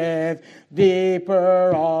groweth,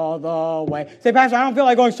 deeper all the way. Say, Pastor, I don't feel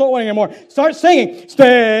like going soul winning anymore. Start singing.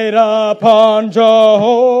 Stayed upon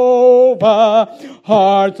Jehovah,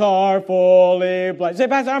 hearts are fully blessed. Say,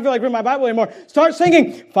 Pastor, I don't feel like reading my Bible anymore. Start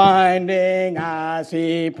singing. Finding as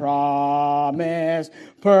He promised,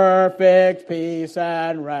 perfect peace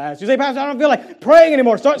and rest. You say, Pastor, I don't feel like praying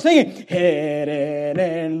anymore. Start singing. Hidden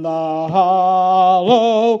in the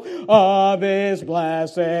hollow of His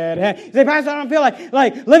blessed hand. You say, Pastor, I don't feel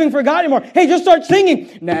like living for God anymore. Hey, just start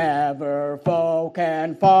singing. Never foe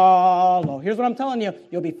can follow. Here's what I'm telling you.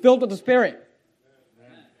 You'll be filled with the Spirit.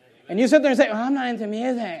 And you sit there and say, I'm not into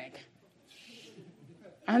music.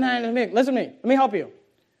 I'm not into music. Listen to me. Let me help you.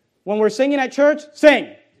 When we're singing at church,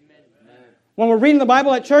 sing. When we're reading the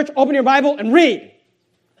Bible at church, open your Bible and read.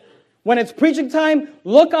 When it's preaching time,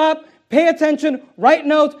 look up, pay attention, write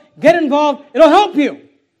notes, get involved. It'll help you.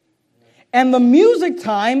 And the music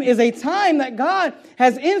time is a time that God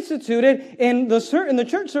has instituted in the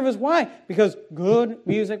church service. Why? Because good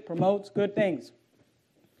music promotes good things.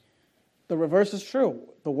 The reverse is true.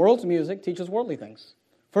 The world's music teaches worldly things.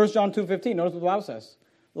 1 John 2:15, notice what the Bible says.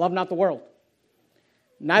 Love not the world,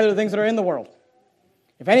 neither the things that are in the world.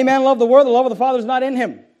 If any man love the world, the love of the Father is not in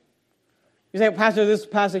him. You say, Pastor, this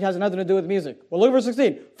passage has nothing to do with music. Well, look at verse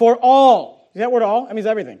 16. For all. See that word all? That means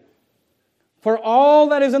everything. For all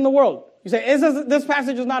that is in the world. You say, this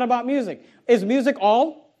passage is not about music. Is music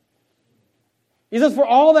all? He says, for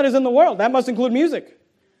all that is in the world. That must include music.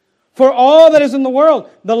 For all that is in the world,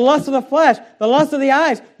 the lust of the flesh, the lust of the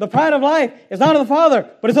eyes, the pride of life is not of the Father,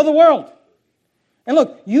 but it's of the world. And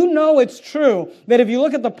look, you know it's true that if you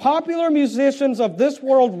look at the popular musicians of this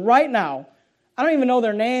world right now, I don't even know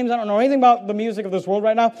their names, I don't know anything about the music of this world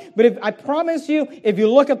right now, but I promise you, if you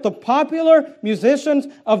look at the popular musicians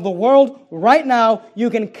of the world right now, you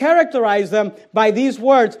can characterize them by these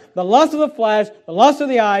words: the lust of the flesh, the lust of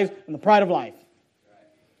the eyes, and the pride of life.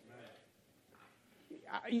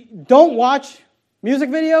 Don't watch music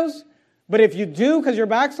videos, but if you do because you're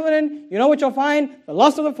backslidden, you know what you'll find? The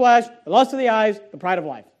lust of the flesh, the lust of the eyes, the pride of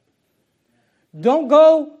life. Don't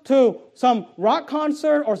go to some rock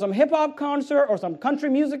concert or some hip-hop concert or some country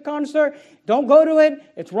music concert. Don't go to it.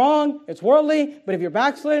 It's wrong. It's worldly. But if you're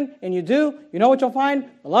backslidden and you do, you know what you'll find?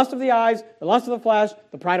 The lust of the eyes, the lust of the flesh,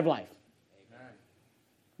 the pride of life. Amen.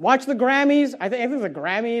 Watch the Grammys. I think it's the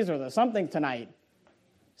Grammys or the something tonight.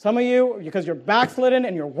 Some of you, because you're backslidden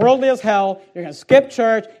and you're worldly as hell, you're going to skip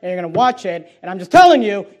church and you're going to watch it. And I'm just telling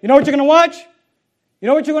you, you know what you're going to watch? You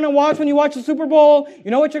know what you're going to watch when you watch the Super Bowl? You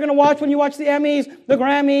know what you're going to watch when you watch the Emmys, the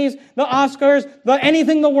Grammys, the Oscars,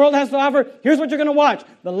 anything the world has to offer? Here's what you're going to watch.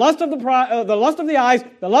 The lust of the eyes,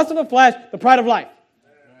 the lust of the flesh, the pride of life.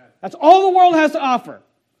 That's all the world has to offer.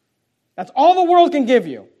 That's all the world can give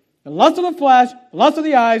you. The lust of the flesh, the lust of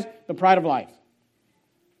the eyes, the pride of life.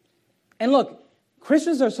 And look,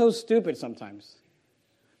 Christians are so stupid sometimes.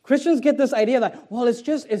 Christians get this idea that, well, it's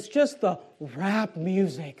just the rap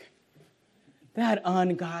music. That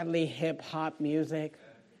ungodly hip-hop music.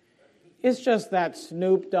 It's just that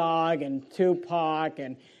Snoop Dogg and Tupac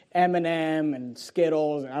and Eminem and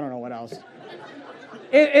Skittles and I don't know what else.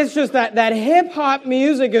 It's just that hip-hop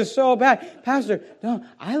music is so bad. Pastor, no,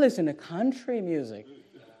 I listen to country music.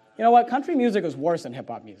 You know what? Country music is worse than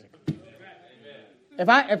hip-hop music. If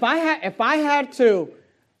I had to,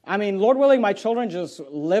 I mean, Lord willing, my children just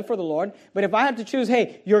live for the Lord. But if I had to choose,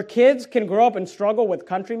 hey, your kids can grow up and struggle with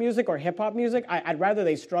country music or hip-hop music, I'd rather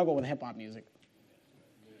they struggle with hip-hop music.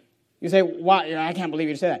 You say, why? I can't believe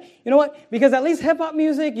you say that. You know what? Because at least hip-hop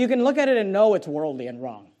music, you can look at it and know it's worldly and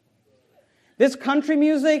wrong. This country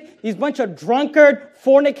music, these bunch of drunkard,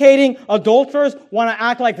 fornicating, adulterers want to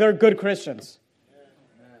act like they're good Christians.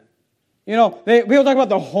 You know, people talk about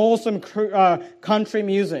the wholesome country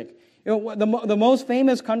music. You know, the most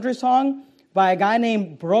famous country song by a guy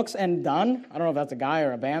named Brooks and Dunn, I don't know if that's a guy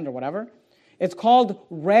or a band or whatever, it's called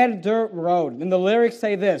Red Dirt Road. And the lyrics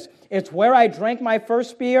say this, it's where I drank my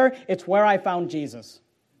first beer, it's where I found Jesus.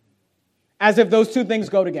 As if those two things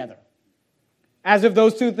go together. As if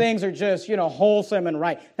those two things are just, wholesome and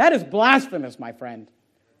right. That is blasphemous, my friend.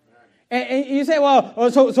 And you say,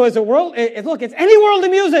 well, so it's a world, look, it's any worldly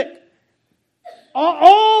music.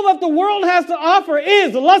 All that the world has to offer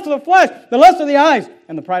is the lust of the flesh, the lust of the eyes,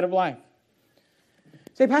 and the pride of life.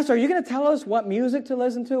 Say, Pastor, are you going to tell us what music to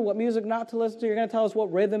listen to, what music not to listen to? You're going to tell us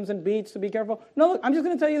what rhythms and beats to be careful? No, look, I'm just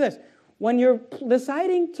going to tell you this. When you're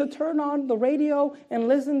deciding to turn on the radio and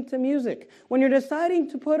listen to music, when you're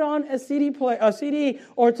deciding to put on a CD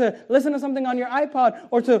or to listen to something on your iPod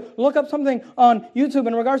or to look up something on YouTube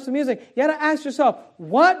in regards to music, you got to ask yourself,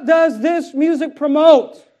 what does this music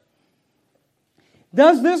promote?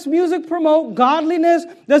 Does this music promote godliness?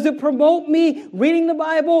 Does it promote me reading the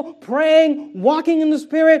Bible, praying, walking in the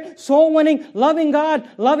Spirit, soul winning, loving God,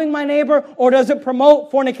 loving my neighbor? Or does it promote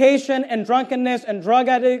fornication and drunkenness and drug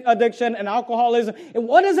addiction and alcoholism? And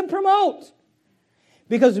what does it promote?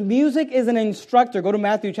 Because music is an instructor. Go to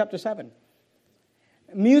Matthew chapter 7.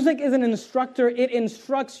 Music is an instructor. It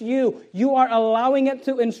instructs you. You are allowing it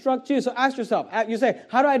to instruct you. So ask yourself, you say,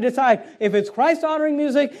 how do I decide if it's Christ-honoring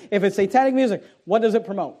music, if it's satanic music? What does it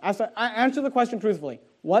promote? I answer the question truthfully.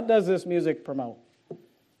 What does this music promote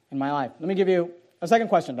in my life? Let me give you a second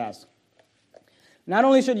question to ask. Not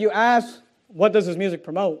only should you ask, what does this music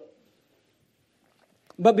promote?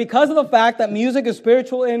 But because of the fact that music is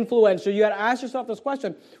spiritual influential, you got to ask yourself this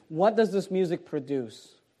question, what does this music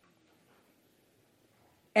produce?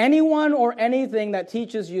 Anyone or anything that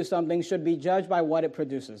teaches you something should be judged by what it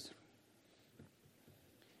produces.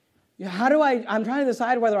 I'm trying to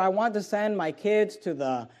decide whether I want to send my kids to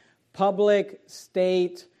the public,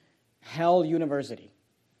 state, hell university.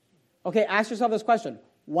 Okay, ask yourself this question.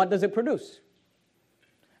 What does it produce?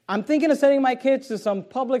 I'm thinking of sending my kids to some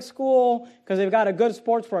public school because they've got a good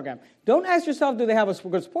sports program. Don't ask yourself, do they have a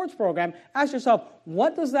good sports program? Ask yourself,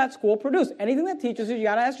 what does that school produce? Anything that teaches you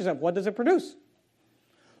got to ask yourself, what does it produce?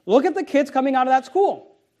 Look at the kids coming out of that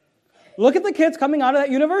school. Look at the kids coming out of that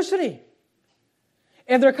university.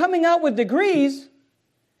 If they're coming out with degrees,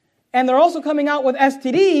 and they're also coming out with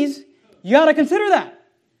STDs, you got to consider that.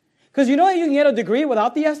 Because you know that you can get a degree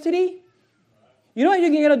without the STD? You know that you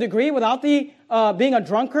can get a degree without the being a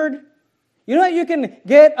drunkard? You know that you can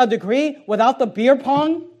get a degree without the beer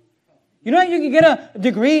pong? You know that you can get a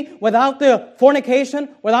degree without the fornication,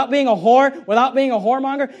 without being a whore, without being a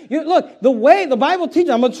whoremonger? Look, the way the Bible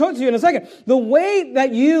teaches, I'm going to show it to you in a second, the way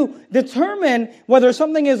that you determine whether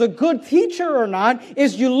something is a good teacher or not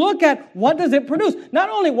is you look at what does it produce.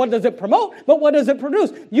 Not only what does it promote, but what does it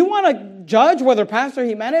produce. You want to judge whether Pastor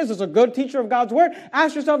Jimenez is a good teacher of God's Word?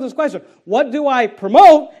 Ask yourself this question. What do I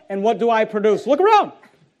promote and what do I produce? Look around.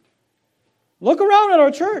 Look around at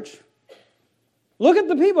our church. Look at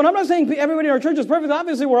the people. And I'm not saying everybody in our church is perfect.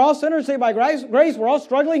 Obviously, we're all sinners saved by grace. We're all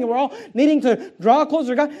struggling and we're all needing to draw closer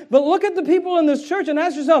to God. But look at the people in this church and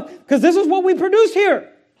ask yourself, because this is what we produce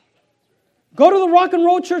here. Go to the rock and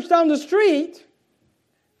roll church down the street.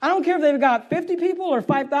 I don't care if they've got 50 people or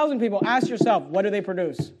 5,000 people. Ask yourself, what do they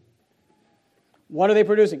produce? What are they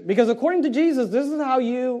producing? Because according to Jesus, this is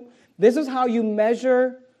how you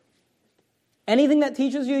measure anything that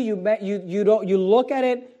teaches you. You look at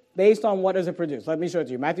it based on what does it produce. Let me show it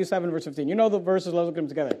to you. Matthew 7, verse 15. You know the verses. Let's look at them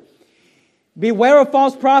together. Beware of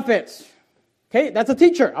false prophets. Okay, that's a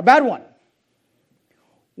teacher, a bad one.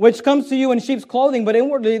 Which comes to you in sheep's clothing, but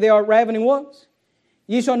inwardly they are ravening wolves.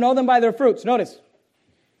 Ye shall know them by their fruits. Notice.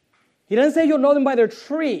 He doesn't say you'll know them by their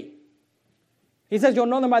tree. He says you'll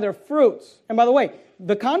know them by their fruits. And by the way,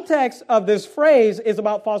 the context of this phrase is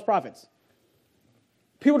about false prophets.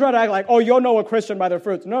 People try to act like, oh, you'll know a Christian by their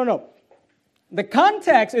fruits. No. The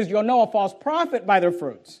context is you'll know a false prophet by their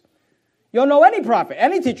fruits. You'll know any prophet,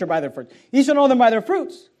 any teacher by their fruits. You shall know them by their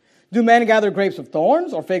fruits. Do men gather grapes of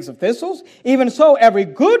thorns or figs of thistles? Even so, every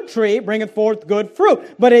good tree bringeth forth good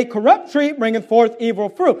fruit, but a corrupt tree bringeth forth evil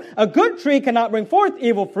fruit. A good tree cannot bring forth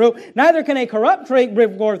evil fruit, neither can a corrupt tree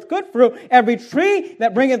bring forth good fruit. Every tree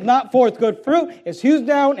that bringeth not forth good fruit is hewed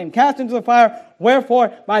down and cast into the fire.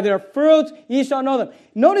 Wherefore, by their fruits ye shall know them.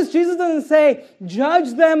 Notice Jesus doesn't say,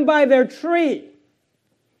 judge them by their tree.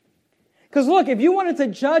 Because look, if you wanted to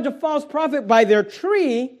judge a false prophet by their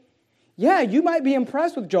tree, yeah, you might be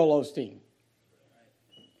impressed with Joel Osteen.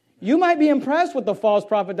 You might be impressed with the false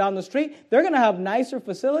prophet down the street. They're going to have nicer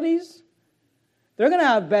facilities. They're going to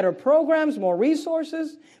have better programs, more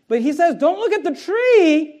resources. But he says, don't look at the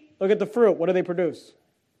tree. Look at the fruit. What do they produce?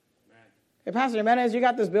 Hey, Pastor Jimenez, you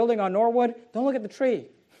got this building on Norwood. Don't look at the tree.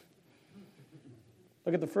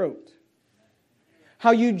 Look at the fruit.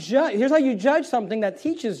 Here's how you judge something that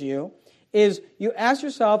teaches you is you ask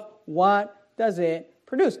yourself, what does it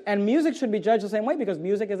produce? And music should be judged the same way because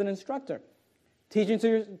music is an instructor. Teaching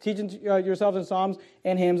yourselves in psalms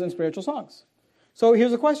and hymns and spiritual songs. So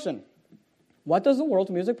here's a question. What does the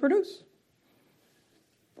world's music produce?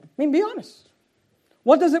 I mean, be honest.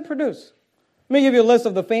 What does it produce? Let me give you a list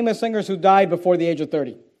of the famous singers who died before the age of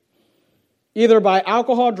 30. Either by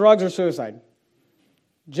alcohol, drugs, or suicide.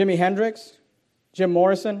 Jimi Hendrix, Jim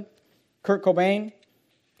Morrison, Kurt Cobain,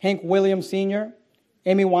 Hank Williams Sr.,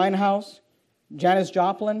 Amy Winehouse, Janis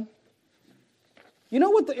Joplin. You know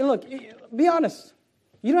what? Look, be honest.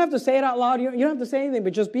 You don't have to say it out loud. You don't have to say anything,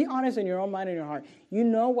 but just be honest in your own mind and your heart. You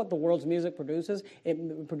know what the world's music produces.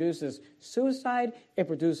 It produces suicide. It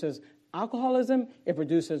produces alcoholism. It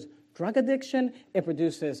produces drug addiction. It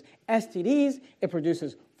produces STDs. It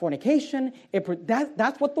produces fornication.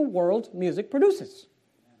 That's what the world's music produces.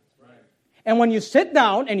 And when you sit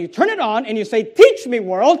down and you turn it on and you say, teach me,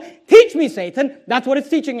 world, teach me, Satan, that's what it's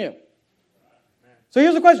teaching you. So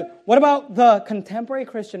here's the question. What about the contemporary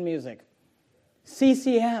Christian music?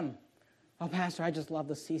 CCM. Oh, Pastor, I just love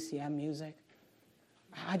the CCM music.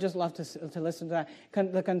 I just love to listen to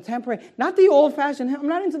that. The contemporary, not the old-fashioned hymn. I'm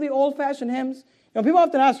not into the old-fashioned hymns. People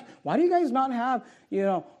often ask, why do you guys not have,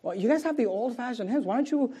 you guys have the old-fashioned hymns. Why don't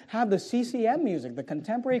you have the CCM music, the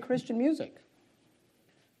contemporary Christian music?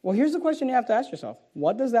 Well, here's the question you have to ask yourself.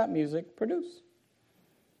 What does that music produce?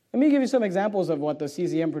 Let me give you some examples of what the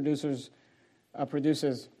CCM produces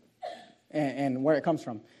and where it comes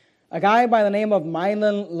from. A guy by the name of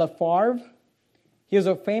Mylon LaFarve, he is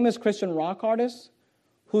a famous Christian rock artist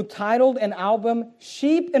who titled an album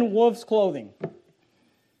Sheep in Wolf's Clothing.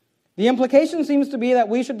 The implication seems to be that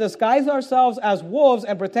we should disguise ourselves as wolves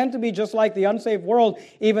and pretend to be just like the unsaved world,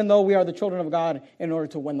 even though we are the children of God, in order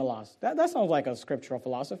to win the lost. That sounds like a scriptural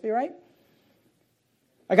philosophy, right?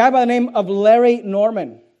 A guy by the name of Larry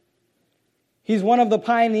Norman. He's one of the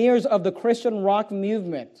pioneers of the Christian rock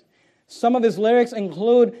movement. Some of his lyrics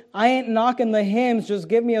include, I ain't knocking the hymns, just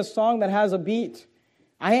give me a song that has a beat.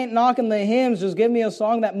 I ain't knocking the hymns, just give me a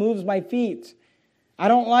song that moves my feet. I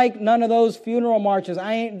don't like none of those funeral marches.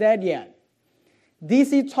 I ain't dead yet.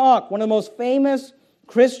 DC Talk, one of the most famous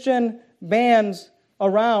Christian bands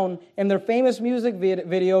around, in their famous music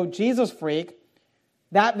video, Jesus Freak,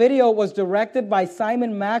 that video was directed by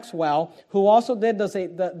Simon Maxwell, who also did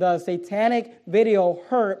the satanic video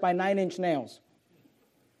Hurt by 9 Inch Nails.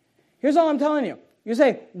 Here's all I'm telling you. You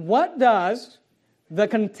say, what does the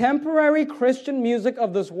contemporary Christian music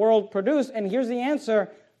of this world produce? And here's the answer.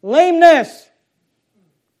 Lameness.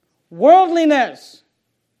 Worldliness.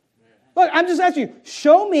 Look, I'm just asking you,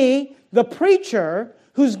 show me the preacher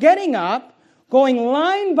who's getting up, going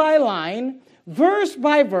line by line, verse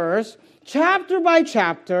by verse, chapter by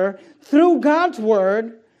chapter, through God's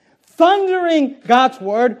Word, thundering God's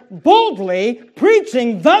word, boldly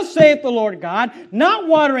preaching, thus saith the Lord God, not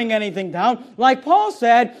watering anything down. Like Paul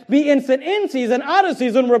said, be instant in season, out of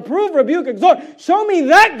season, reprove, rebuke, exhort. Show me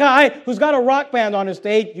that guy who's got a rock band on his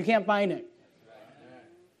stage. You can't find it.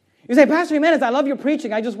 You say, Pastor Jimenez, I love your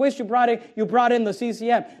preaching. I just wish you brought in the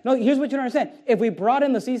CCM. No, here's what you don't understand. If we brought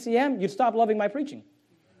in the CCM, you'd stop loving my preaching.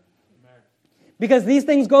 Because these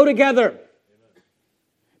things go together.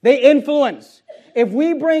 They influence. If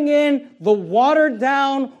we bring in the watered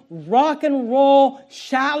down, rock and roll,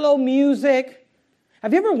 shallow music,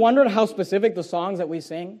 have you ever wondered how specific the songs that we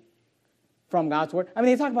sing from God's Word? I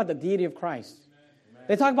mean, they talk about the deity of Christ.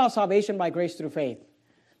 They talk about salvation by grace through faith.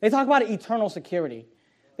 They talk about eternal security.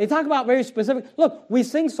 They talk about very specific... Look, we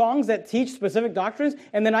sing songs that teach specific doctrines,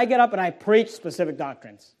 and then I get up and I preach specific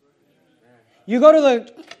doctrines. You go to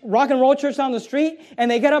the rock and roll church down the street,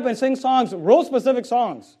 and they get up and sing songs, real specific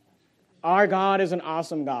songs. Our God is an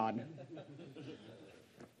awesome God.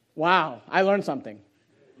 Wow, I learned something.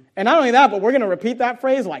 And not only that, but we're going to repeat that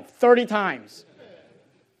phrase like 30 times.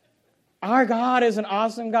 Our God is an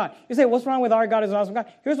awesome God. You say, what's wrong with our God is an awesome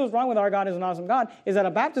God? Here's what's wrong with our God is an awesome God, is that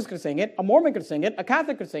a Baptist could sing it, a Mormon could sing it, a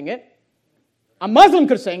Catholic could sing it, a Muslim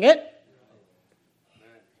could sing it.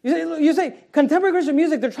 You say, contemporary Christian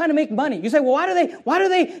music, they're trying to make money. You say, well, why do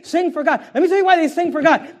they sing for God? Let me tell you why they sing for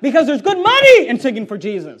God. Because there's good money in singing for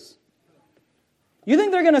Jesus. You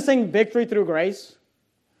think they're going to sing victory through grace?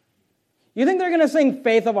 You think they're going to sing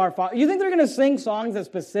faith of our Father? You think they're going to sing songs that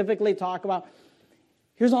specifically talk about...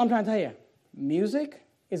 Here's all I'm trying to tell you. Music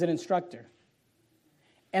is an instructor.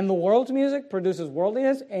 And the world's music produces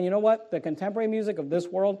worldliness. And you know what? The contemporary music of this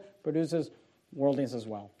world produces worldliness as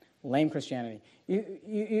well. Lame Christianity.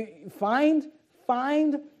 You find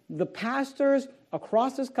the pastors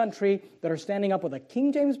across this country that are standing up with a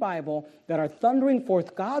King James Bible, that are thundering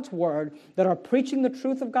forth God's word, that are preaching the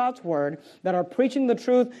truth of God's word, that are preaching the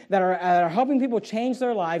truth, that are helping people change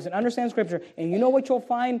their lives and understand Scripture. And you know what you'll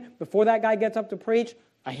find before that guy gets up to preach?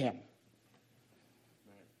 A hymn.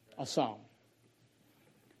 A song.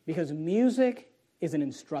 Because music is an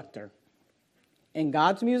instructor. And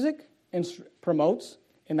God's music promotes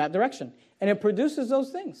in that direction. And it produces those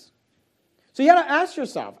things. So you got to ask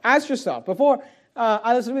yourself before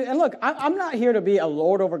I listen to it. And look, I'm not here to be a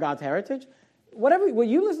lord over God's heritage. What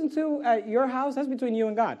you listen to at your house, that's between you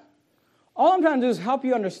and God. All I'm trying to do is help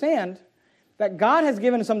you understand that God has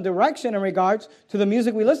given some direction in regards to the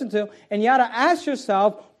music we listen to. And you got to ask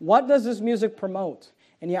yourself, what does this music promote?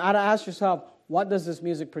 And you got to ask yourself, what does this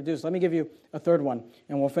music produce? Let me give you a third one,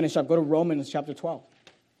 and we'll finish up. Go to Romans chapter 12.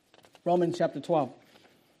 Romans chapter 12.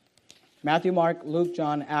 Matthew, Mark, Luke,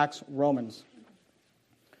 John, Acts, Romans.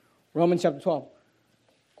 Romans chapter 12.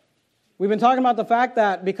 We've been talking about the fact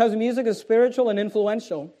that because music is spiritual and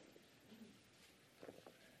influential,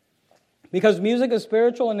 we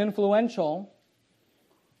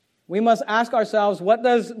must ask ourselves, what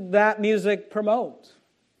does that music promote?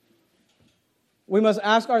 We must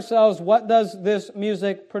ask ourselves, what does this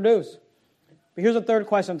music produce? But here's a third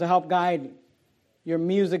question to help guide your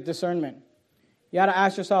music discernment. You got to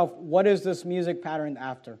ask yourself, what is this music patterned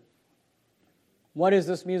after? What is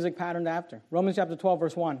this music patterned after? Romans chapter 12,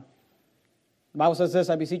 verse 1. The Bible says this,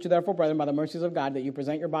 I beseech you therefore, brethren, by the mercies of God, that you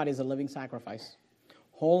present your bodies a living sacrifice,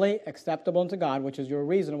 holy, acceptable unto God, which is your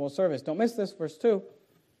reasonable service. Don't miss this, verse 2.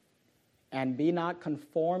 And be not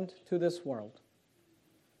conformed to this world,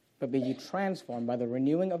 but be ye transformed by the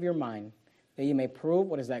renewing of your mind, that ye may prove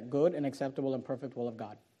what is that good and acceptable and perfect will of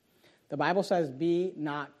God. The Bible says, be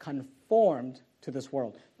not conformed to this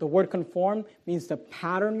world. The word conform means to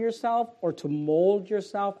pattern yourself or to mold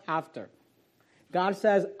yourself after. God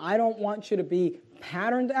says, I don't want you to be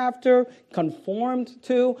patterned after, conformed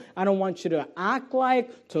to. I don't want you to act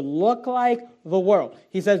like, to look like the world.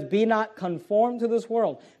 He says, be not conformed to this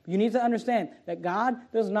world. You need to understand that God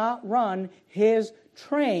does not run his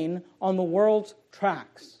train on the world's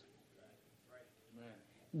tracks.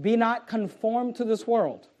 Be not conformed to this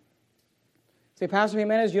world. Say, Pastor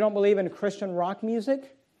Jimenez, you don't believe in Christian rock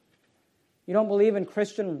music? You don't believe in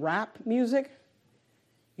Christian rap music?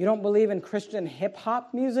 You don't believe in Christian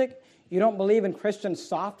hip-hop music? You don't believe in Christian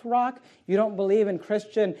soft rock? You don't believe in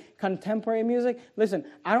Christian contemporary music? Listen,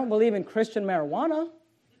 I don't believe in Christian marijuana.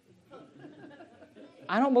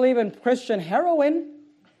 I don't believe in Christian heroin.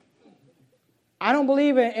 I don't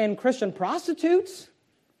believe in Christian prostitutes.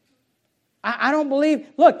 I don't believe...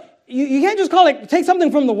 Look, you can't just take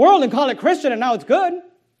something from the world and call it Christian and now it's good.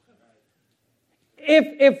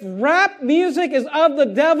 If rap music is of the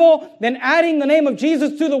devil, then adding the name of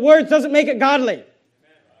Jesus to the words doesn't make it godly.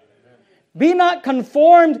 Be not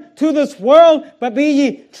conformed to this world, but be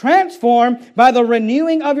ye transformed by the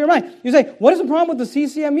renewing of your mind. You say, what is the problem with the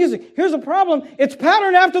CCM music? Here's the problem. It's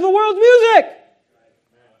patterned after the world's music.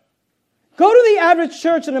 Go to the average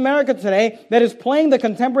church in America today that is playing the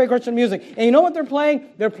contemporary Christian music. And you know what they're playing?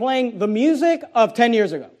 They're playing the music of 10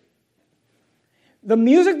 years ago. The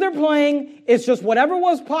music they're playing is just whatever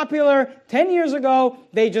was popular 10 years ago.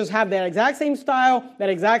 They just have that exact same style, that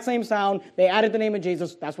exact same sound. They added the name of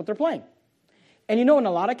Jesus. That's what they're playing. And you know, in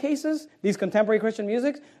a lot of cases, these contemporary Christian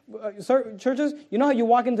music churches, you know how you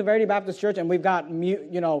walk into Verity Baptist Church and we've got,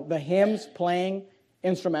 the hymns playing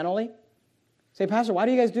instrumentally? Say, Pastor, why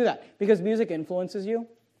do you guys do that? Because music influences you.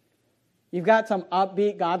 You've got some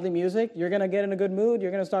upbeat, godly music. You're going to get in a good mood.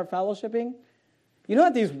 You're going to start fellowshipping. You know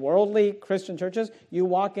at these worldly Christian churches, you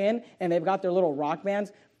walk in and they've got their little rock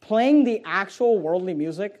bands playing the actual worldly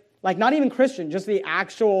music, like not even Christian, just the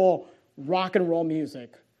actual rock and roll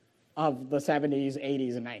music of the 70s,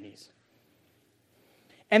 80s, and 90s.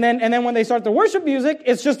 And then when they start the worship music,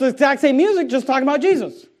 it's just the exact same music, just talking about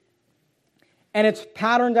Jesus. And it's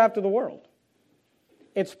patterned after the world.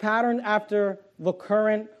 It's patterned after the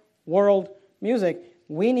current world music.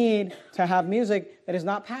 We need to have music that is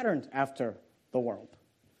not patterned after the world.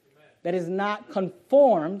 Amen. That is not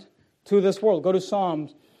conformed to this world. Go to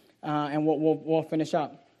Psalms, and we'll finish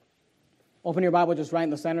up. Open your Bible just right in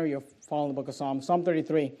the center. You'll follow the book of Psalms. Psalm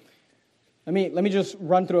 33. Let me just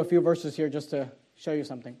run through a few verses here just to show you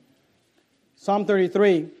something. Psalm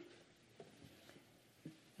 33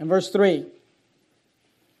 and verse 3.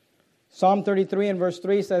 Psalm 33 and verse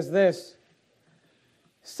 3 says this.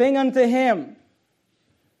 Sing unto him.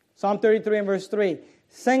 Psalm 33 and verse 3.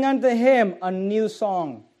 Sing unto him a new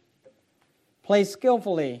song. Play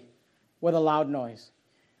skillfully with a loud noise.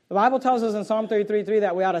 The Bible tells us in Psalm 33:3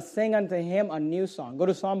 that we ought to sing unto him a new song. Go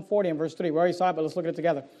to Psalm 40 and verse 3. We already saw it, but let's look at it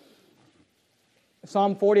together.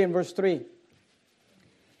 Psalm 40 and verse 3.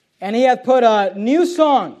 And he hath put a new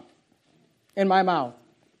song in my mouth.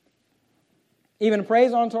 Even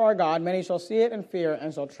praise unto our God. Many shall see it and fear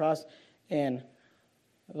and shall trust in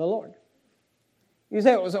the Lord. You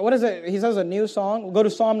say, what is it? He says a new song. We'll go to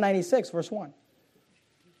Psalm 96, verse 1.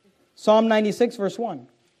 Psalm 96, verse 1.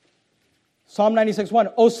 Psalm 96, 1.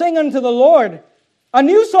 Oh, sing unto the Lord a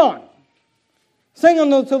new song. Sing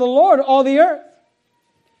unto the Lord all the earth.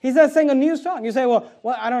 He says sing a new song. You say, well,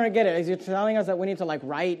 I don't get it. Is he telling us that we need to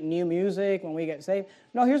write new music when we get saved?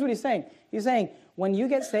 No, here's what he's saying. He's saying when you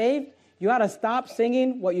get saved, you ought to stop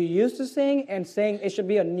singing what you used to sing and saying it should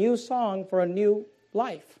be a new song for a new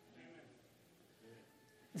life.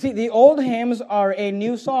 See, the old hymns are a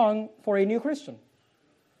new song for a new Christian.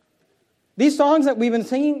 These songs that we've been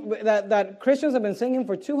singing, that Christians have been singing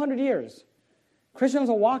for 200 years, Christians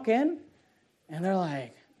will walk in and they're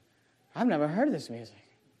like, I've never heard this music.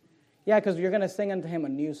 Yeah, because you're going to sing unto him a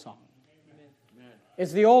new song. Amen.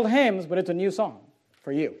 It's the old hymns, but it's a new song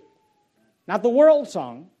for you. Not the world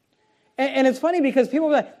song. And it's funny because people,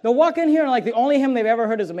 they'll walk in here and the only hymn they've ever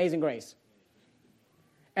heard is Amazing Grace.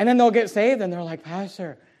 And then they'll get saved and they're like,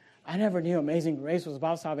 Pastor, I never knew Amazing Grace was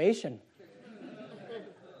about salvation.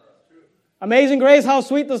 Amazing grace, how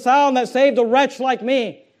sweet the sound that saved a wretch like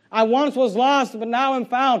me. I once was lost, but now am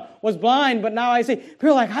found. Was blind, but now I see. People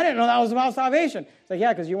are like, I didn't know that was about salvation. It's like,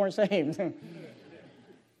 yeah, because you weren't saved.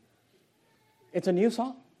 It's a new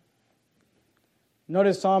song.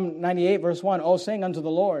 Notice Psalm 98, verse 1. Oh, sing unto the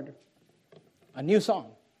Lord a new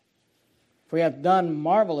song. For he hath done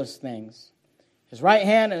marvelous things. His right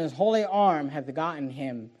hand and his holy arm hath gotten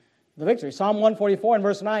him the victory. Psalm 144 and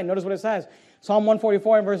verse 9. Notice what it says. Psalm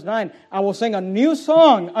 144 and verse 9, I will sing a new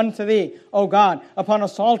song unto thee, O God, upon a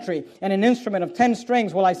psaltery and an instrument of 10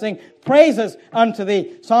 strings will I sing praises unto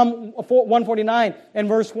thee. Psalm 149 and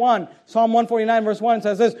verse 1. Psalm 149 verse 1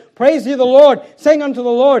 says this, praise ye the Lord, sing unto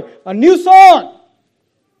the Lord a new song,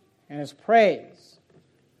 and his praise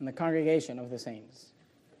in the congregation of the saints.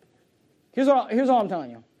 Here's all I'm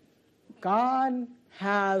telling you. God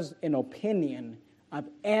has an opinion of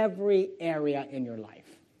every area in your life.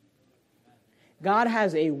 God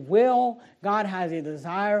has a will, God has a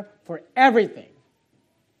desire for everything.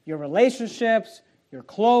 Your relationships, your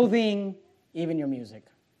clothing, even your music.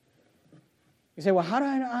 You say, well, how do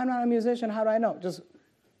I know? I'm not a musician. How do I know? Just,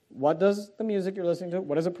 what does the music you're listening to,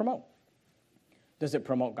 what does it promote? Does it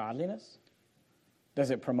promote godliness? Does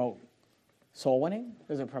it promote soul winning?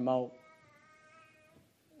 Does it promote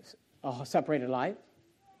a separated life?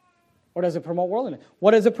 Or does it promote worldliness?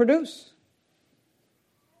 What does it produce?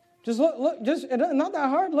 Just look, just not that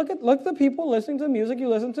hard. Look at the people listening to the music you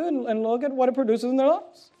listen to and look at what it produces in their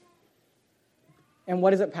lives. And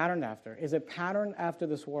what is it patterned after? Is it patterned after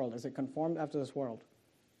this world? Is it conformed after this world?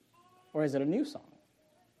 Or is it a new song?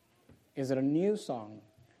 Is it a new song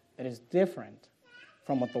that is different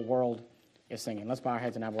from what the world is singing? Let's bow our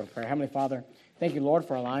heads and have a word of prayer. Heavenly Father, thank you, Lord,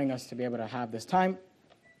 for allowing us to be able to have this time.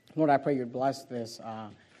 Lord, I pray you'd bless this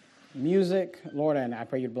music, Lord, and I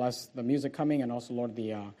pray you'd bless the music coming, and also, Lord,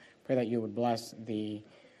 pray that you would bless the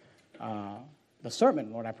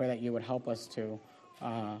sermon, Lord. I pray that you would help us to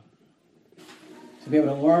be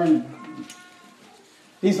able to learn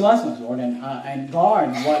these lessons, Lord, and guard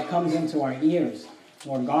what comes into our ears.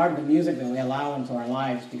 Lord, guard the music that we allow into our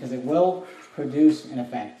lives, because it will produce an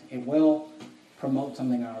effect. It will promote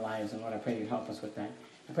something in our lives, and Lord, I pray you'd help us with that.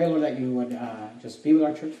 I pray, Lord, that you would just be with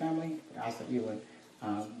our church family. I ask that you would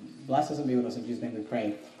bless us and be with us. In Jesus' name we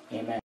pray. Amen.